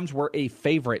the Rams were a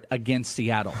favorite against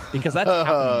Seattle? Because that's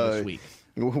happening this week.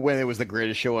 When it was the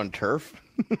greatest show on turf?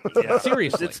 Yeah.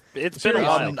 Seriously. It's been a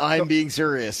while. I'm being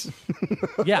serious.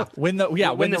 When the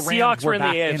Seahawks were in the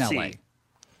AFC. In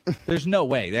LA. There's no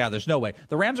way. Yeah, there's no way.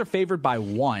 The Rams are favored by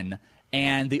 1.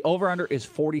 And the over-under is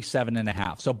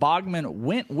 47.5. So Bogman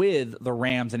went with the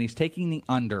Rams, and he's taking the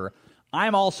under.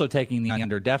 I'm also taking the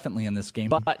under, definitely in this game.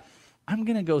 But I'm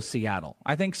going to go Seattle.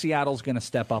 I think Seattle's going to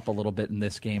step up a little bit in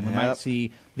this game. We might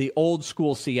see the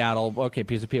old-school Seattle. Okay,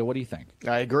 Pisa Pia, what do you think?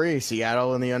 I agree.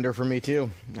 Seattle in the under for me, too.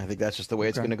 I think that's just the way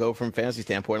it's going to go from a fantasy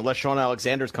standpoint, unless Sean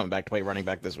Alexander's coming back to play running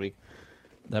back this week.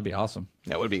 That'd be awesome.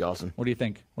 That would be awesome. What do you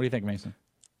think? What do you think, Mason?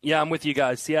 Yeah, I'm with you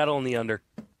guys. Seattle in the under.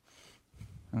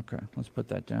 Okay, let's put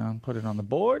that down. Put it on the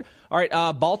board. All right,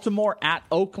 Baltimore at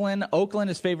Oakland. Oakland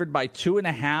is favored by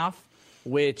 2.5,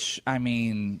 which,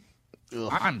 I'm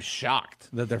shocked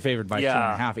that they're favored by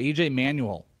 2.5. E.J.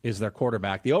 Manuel is their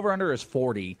quarterback. The over-under is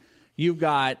 40. You've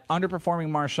got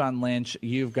underperforming Marshawn Lynch.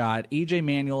 You've got E.J.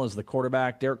 Manuel as the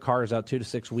quarterback. Derek Carr is out 2 to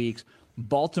 6 weeks.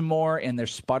 Baltimore and their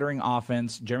sputtering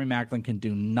offense. Jeremy Maclin can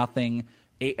do nothing.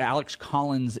 Alex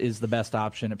Collins is the best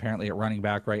option, apparently, at running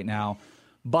back right now.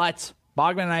 But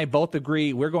Bogman and I both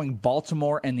agree we're going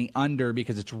Baltimore and the under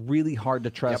because it's really hard to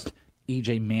trust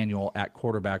E.J. Manuel at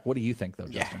quarterback. What do you think, though,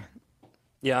 Justin?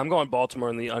 Yeah, I'm going Baltimore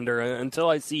in the under until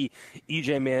I see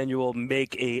E.J. Manuel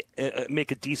make a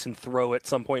decent throw at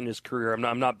some point in his career.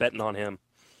 I'm not betting on him.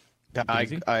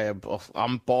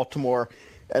 I'm Baltimore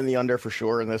and the under for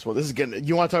sure in this one. This is getting.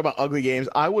 You want to talk about ugly games?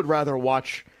 I would rather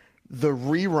watch the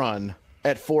rerun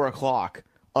at 4:00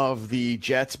 of the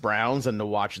Jets-Browns and to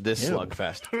watch this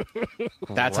slugfest.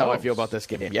 That's how I feel about this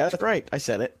game. Yeah, that's right. I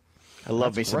said it. I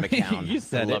love me some McCown. You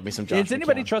said I love me some Josh Does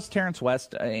anybody McCown. trust Terrence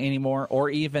West anymore, or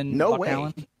even Buck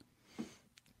Allen?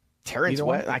 Terrence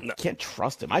West? I can't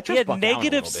trust him. I trust Buck He had Allen a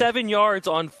little -7 yards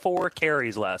on 4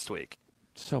 carries last week.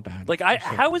 So bad.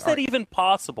 How is that even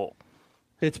possible?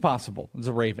 It's possible. It's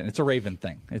a Raven. It's a Raven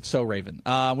thing. It's so Raven.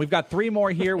 We've got 3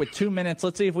 more here with 2 minutes.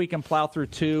 Let's see if we can plow through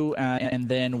 2, and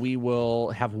then we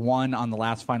will have 1 on the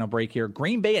last final break here.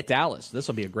 Green Bay at Dallas. This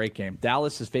will be a great game.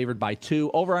 Dallas is favored by 2.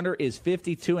 Over-under is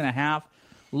 52.5.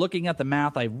 Looking at the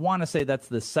math, I want to say that's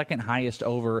the second highest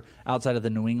over outside of the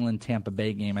New England-Tampa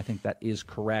Bay game. I think that is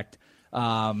correct.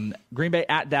 Green Bay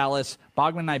at Dallas.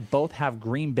 Bogman and I both have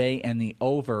Green Bay and the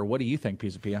over. What do you think,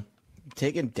 Pisa Pia?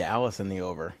 Taking Dallas in the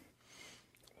over.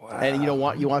 Wow. And you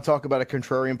want to talk about a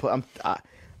contrarian play?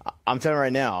 I'm telling you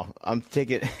right now, I'm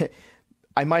taking.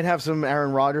 I might have some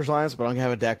Aaron Rodgers lines, but I'm gonna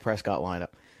have a Dak Prescott lineup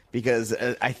because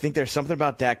I think there's something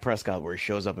about Dak Prescott where he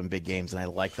shows up in big games, and I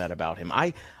like that about him.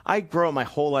 I grew up my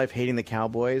whole life hating the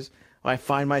Cowboys. I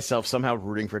find myself somehow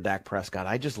rooting for Dak Prescott.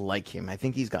 I just like him. I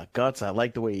think he's got guts. I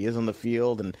like the way he is on the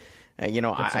field, and I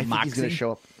think he's going to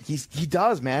show up. He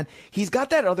does, man. He's got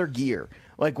that other gear.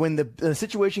 Like when the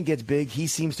situation gets big, he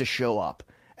seems to show up.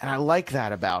 And I like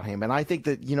that about him. And I think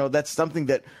that, that's something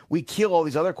that we kill all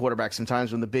these other quarterbacks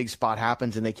sometimes when the big spot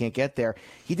happens and they can't get there.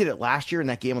 He did it last year in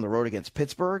that game on the road against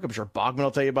Pittsburgh. I'm sure Bogman will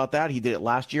tell you about that. He did it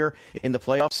last year in the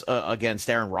playoffs against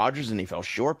Aaron Rodgers, and he fell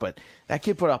short. But that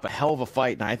kid put up a hell of a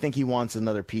fight, and I think he wants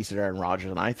another piece of Aaron Rodgers.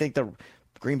 And I think the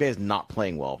Green Bay is not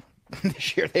playing well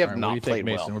this year. They have not played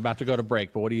well. Mason? We're about to go to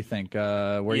break, but what do you think? Where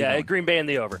are you going? Green Bay in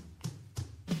the over.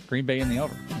 Green Bay in the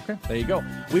over. Okay, there you go.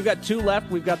 We've got 2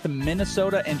 left. We've got the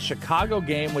Minnesota and Chicago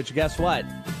game, which guess what?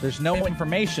 There's no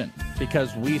information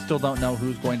because we still don't know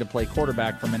who's going to play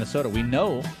quarterback for Minnesota. We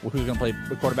know who's going to play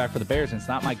quarterback for the Bears, and it's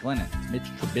not Mike Glennon. It's Mitch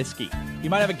Trubisky. You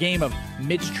might have a game of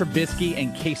Mitch Trubisky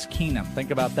and Case Keenum.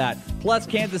 Think about that. Plus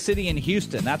Kansas City and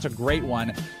Houston. That's a great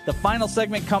one. The final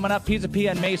segment coming up, Pizza P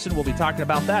and Mason will be talking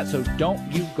about that, so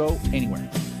don't you go anywhere.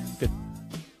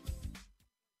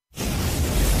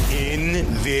 In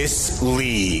this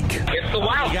league. It's the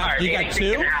wild card. You got 2?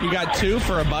 You got 2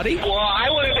 for a buddy? Well, I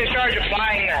wasn't in charge of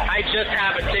buying that. I just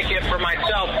have a ticket for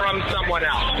myself from someone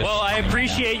else. Well, I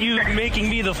appreciate you making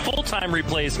me the full-time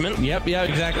replacement. Yep,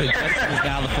 exactly. Justin is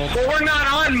now the full-time. Well, we're not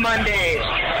on Mondays,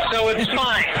 so it's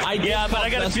fine. But I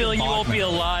got a feeling you won't be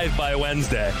alive by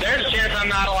Wednesday. There's a chance I'm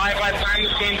not alive by the time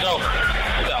this game's over.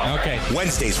 So. Okay.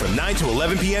 Wednesdays from 9 to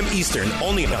 11 p.m. Eastern,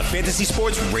 only on Fantasy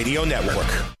Sports Radio Network.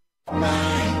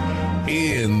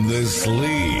 In this league.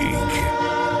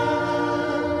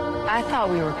 I thought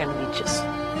we were going to be just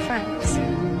friends.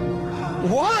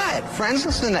 What? Friends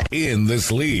in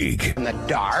this league. In the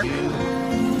dark?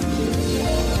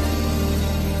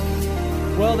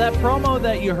 Well, that promo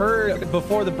that you heard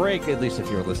before the break, at least if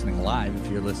you're listening live,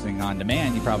 if you're listening on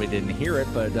demand, you probably didn't hear it,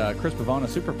 but Chris Pavona,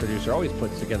 super producer, always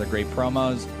puts together great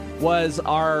promos, was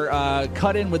our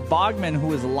cut-in with Bogman,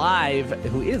 who is live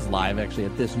actually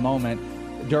at this moment,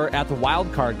 at the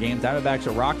wild card game, Diamondbacks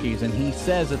at Rockies, and he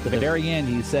says at the very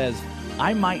end,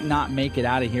 I might not make it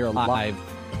out of here alive.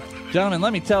 Gentlemen,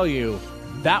 let me tell you,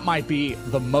 that might be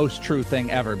the most true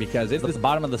thing ever, because it's the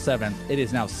bottom of the 7th. It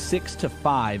is now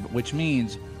 6-5, which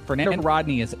means Fernando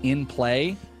Rodney is in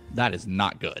play. That is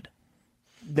not good.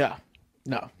 No,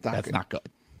 that's not good.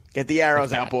 Get the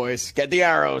arrows out, boys. Get the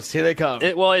arrows. Here they come.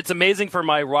 It's amazing for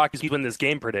my Rockies to win this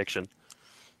game prediction.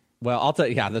 Well, I'll tell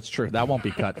you, that's true. That won't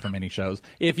be cut from any shows.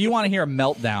 If you want to hear a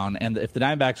meltdown, and if the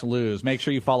Diamondbacks lose, make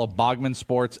sure you follow Bogman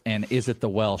Sports and Is It the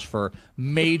Welsh for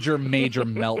major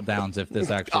meltdowns if this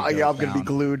actually goes I'm going to be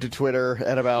glued to Twitter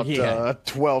at about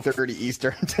 12:30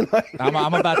 Eastern tonight. I'm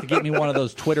about to get me one of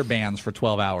those Twitter bans for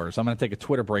 12 hours. I'm going to take a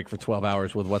Twitter break for 12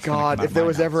 hours with what's going to come out if there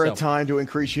was ever a time to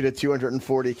increase you to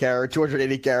 280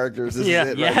 characters, this is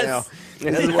it right now.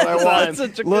 This is what I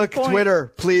want. Look,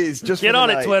 Twitter, please, just get on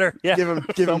it, Twitter. Yeah. Give him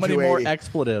so many more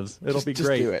expletives. It'll be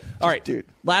great. Do it. All right, dude.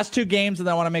 Last 2 games, and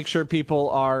I want to make sure people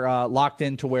are locked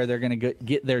into where they're going to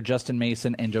get their Justin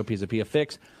Mason and Joe Pisapia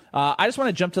fix. I just want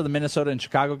to jump to the Minnesota and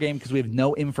Chicago game because we have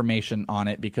no information on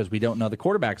it because we don't know the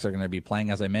quarterbacks are going to be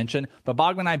playing, as I mentioned. But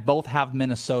Bogman and I both have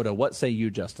Minnesota. What say you,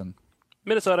 Justin?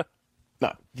 Minnesota.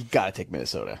 No, you got to take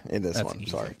Minnesota in this one. Easy.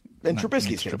 Sorry. And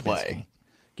Trubisky's going to play.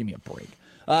 Give me a break.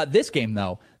 This game,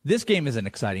 though, this game is an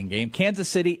exciting game. Kansas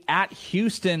City at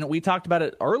Houston. We talked about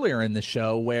it earlier in the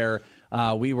show where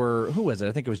who was it?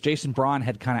 I think it was Jason Braun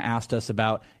had kind of asked us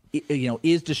about,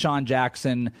 is Deshaun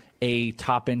Jackson a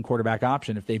top-end quarterback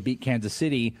option? If they beat Kansas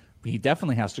City, he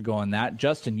definitely has to go on that.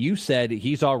 Justin, you said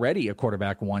he's already a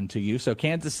quarterback 1 to you. So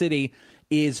Kansas City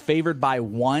is favored by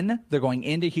 1. They're going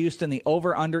into Houston. The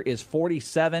over-under is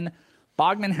 47.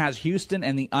 Bogman has Houston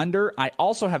and the under. I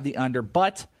also have the under,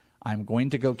 but I'm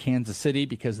going to go Kansas City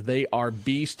because they are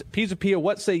beast. Pisapia,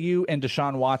 what say you and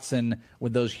Deshaun Watson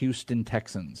with those Houston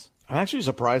Texans? I'm actually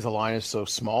surprised the line is so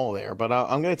small there, but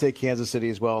I'm going to take Kansas City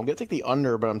as well. I'm going to take the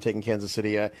under, but I'm taking Kansas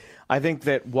City. I think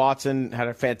that Watson had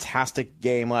a fantastic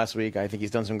game last week. I think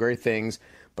he's done some great things,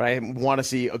 but I want to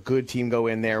see a good team go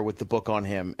in there with the book on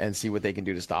him and see what they can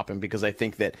do to stop him, because I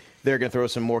think that they're going to throw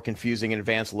some more confusing and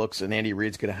advanced looks, and Andy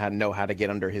Reid's going to know how to get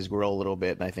under his grill a little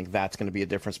bit, and I think that's going to be a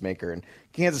difference maker. And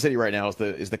Kansas City right now is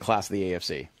the class of the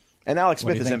AFC. And Alex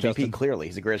Smith is MVP, Justin? Clearly.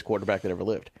 He's the greatest quarterback that ever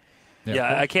lived.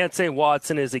 Yeah, I can't say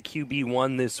Watson is a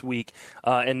QB1 this week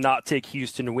and not take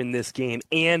Houston to win this game.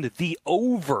 And the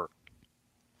over.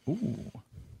 Ooh.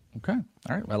 Okay.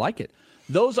 All right. I like it.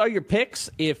 Those are your picks.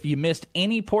 If you missed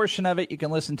any portion of it, you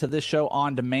can listen to this show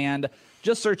on demand.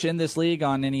 Just search In This League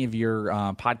on any of your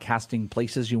podcasting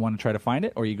places you want to try to find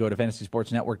it, or you go to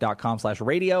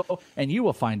fantasysportsnetwork.com/radio, and you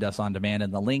will find us on demand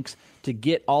and the links to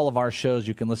get all of our shows.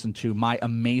 You can listen to my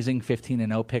amazing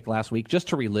 15-0 pick last week just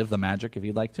to relive the magic if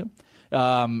you'd like to.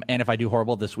 And if I do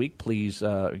horrible this week, please,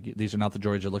 these are not the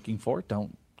Georgia looking for.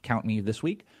 Don't count me this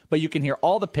week. But you can hear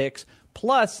all the picks.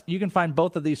 Plus, you can find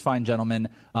both of these fine gentlemen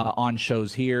on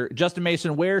shows here. Justin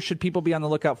Mason, where should people be on the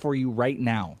lookout for you right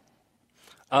now?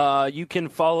 You can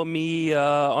follow me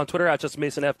on Twitter at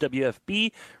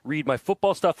JustinMasonFWFB. Read my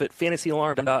football stuff at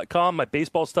FantasyAlarm.com, my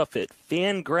baseball stuff at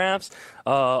Fangraphs,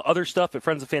 other stuff at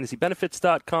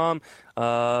FriendsOfFantasyBenefits.com.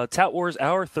 Tout Wars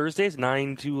Hour Thursdays,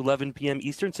 9 to 11 p.m.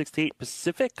 Eastern, 6 to 8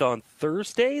 Pacific on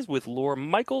Thursdays with Laura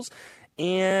Michaels,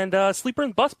 and Sleeper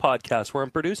and Bus podcast where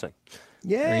I'm producing.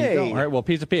 Yay! There you go. All right. Well,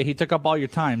 Pizza Pia, he took up all your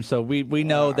time, so we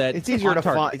know that it's easier to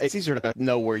find. It's easier to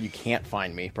know where you can't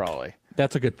find me, probably.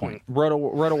 That's a good point.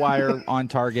 RotoWire, On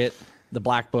Target, the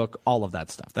Black Book, all of that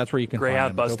stuff. That's where you can Greyhound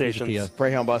find bus stations.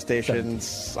 Greyhound bus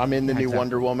stations. I'm in the new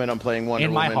Wonder Woman. I'm playing Wonder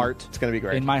Woman. In my heart. It's going to be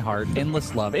great. In my heart.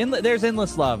 Endless love. There's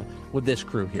endless love with this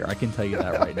crew here. I can tell you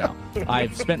that right now.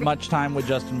 I've spent much time with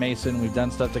Justin Mason. We've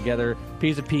done stuff together.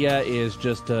 Pizza Pia is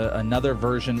just another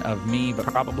version of me, but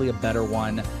probably a better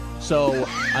one. So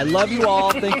I love you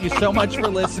all. Thank you so much for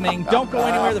listening. Don't go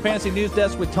anywhere. The Fantasy News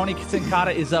Desk with Tony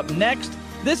Sincata is up next.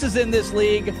 This is In This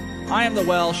League. I am the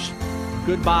Welsh.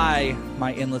 Goodbye,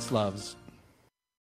 my endless loves.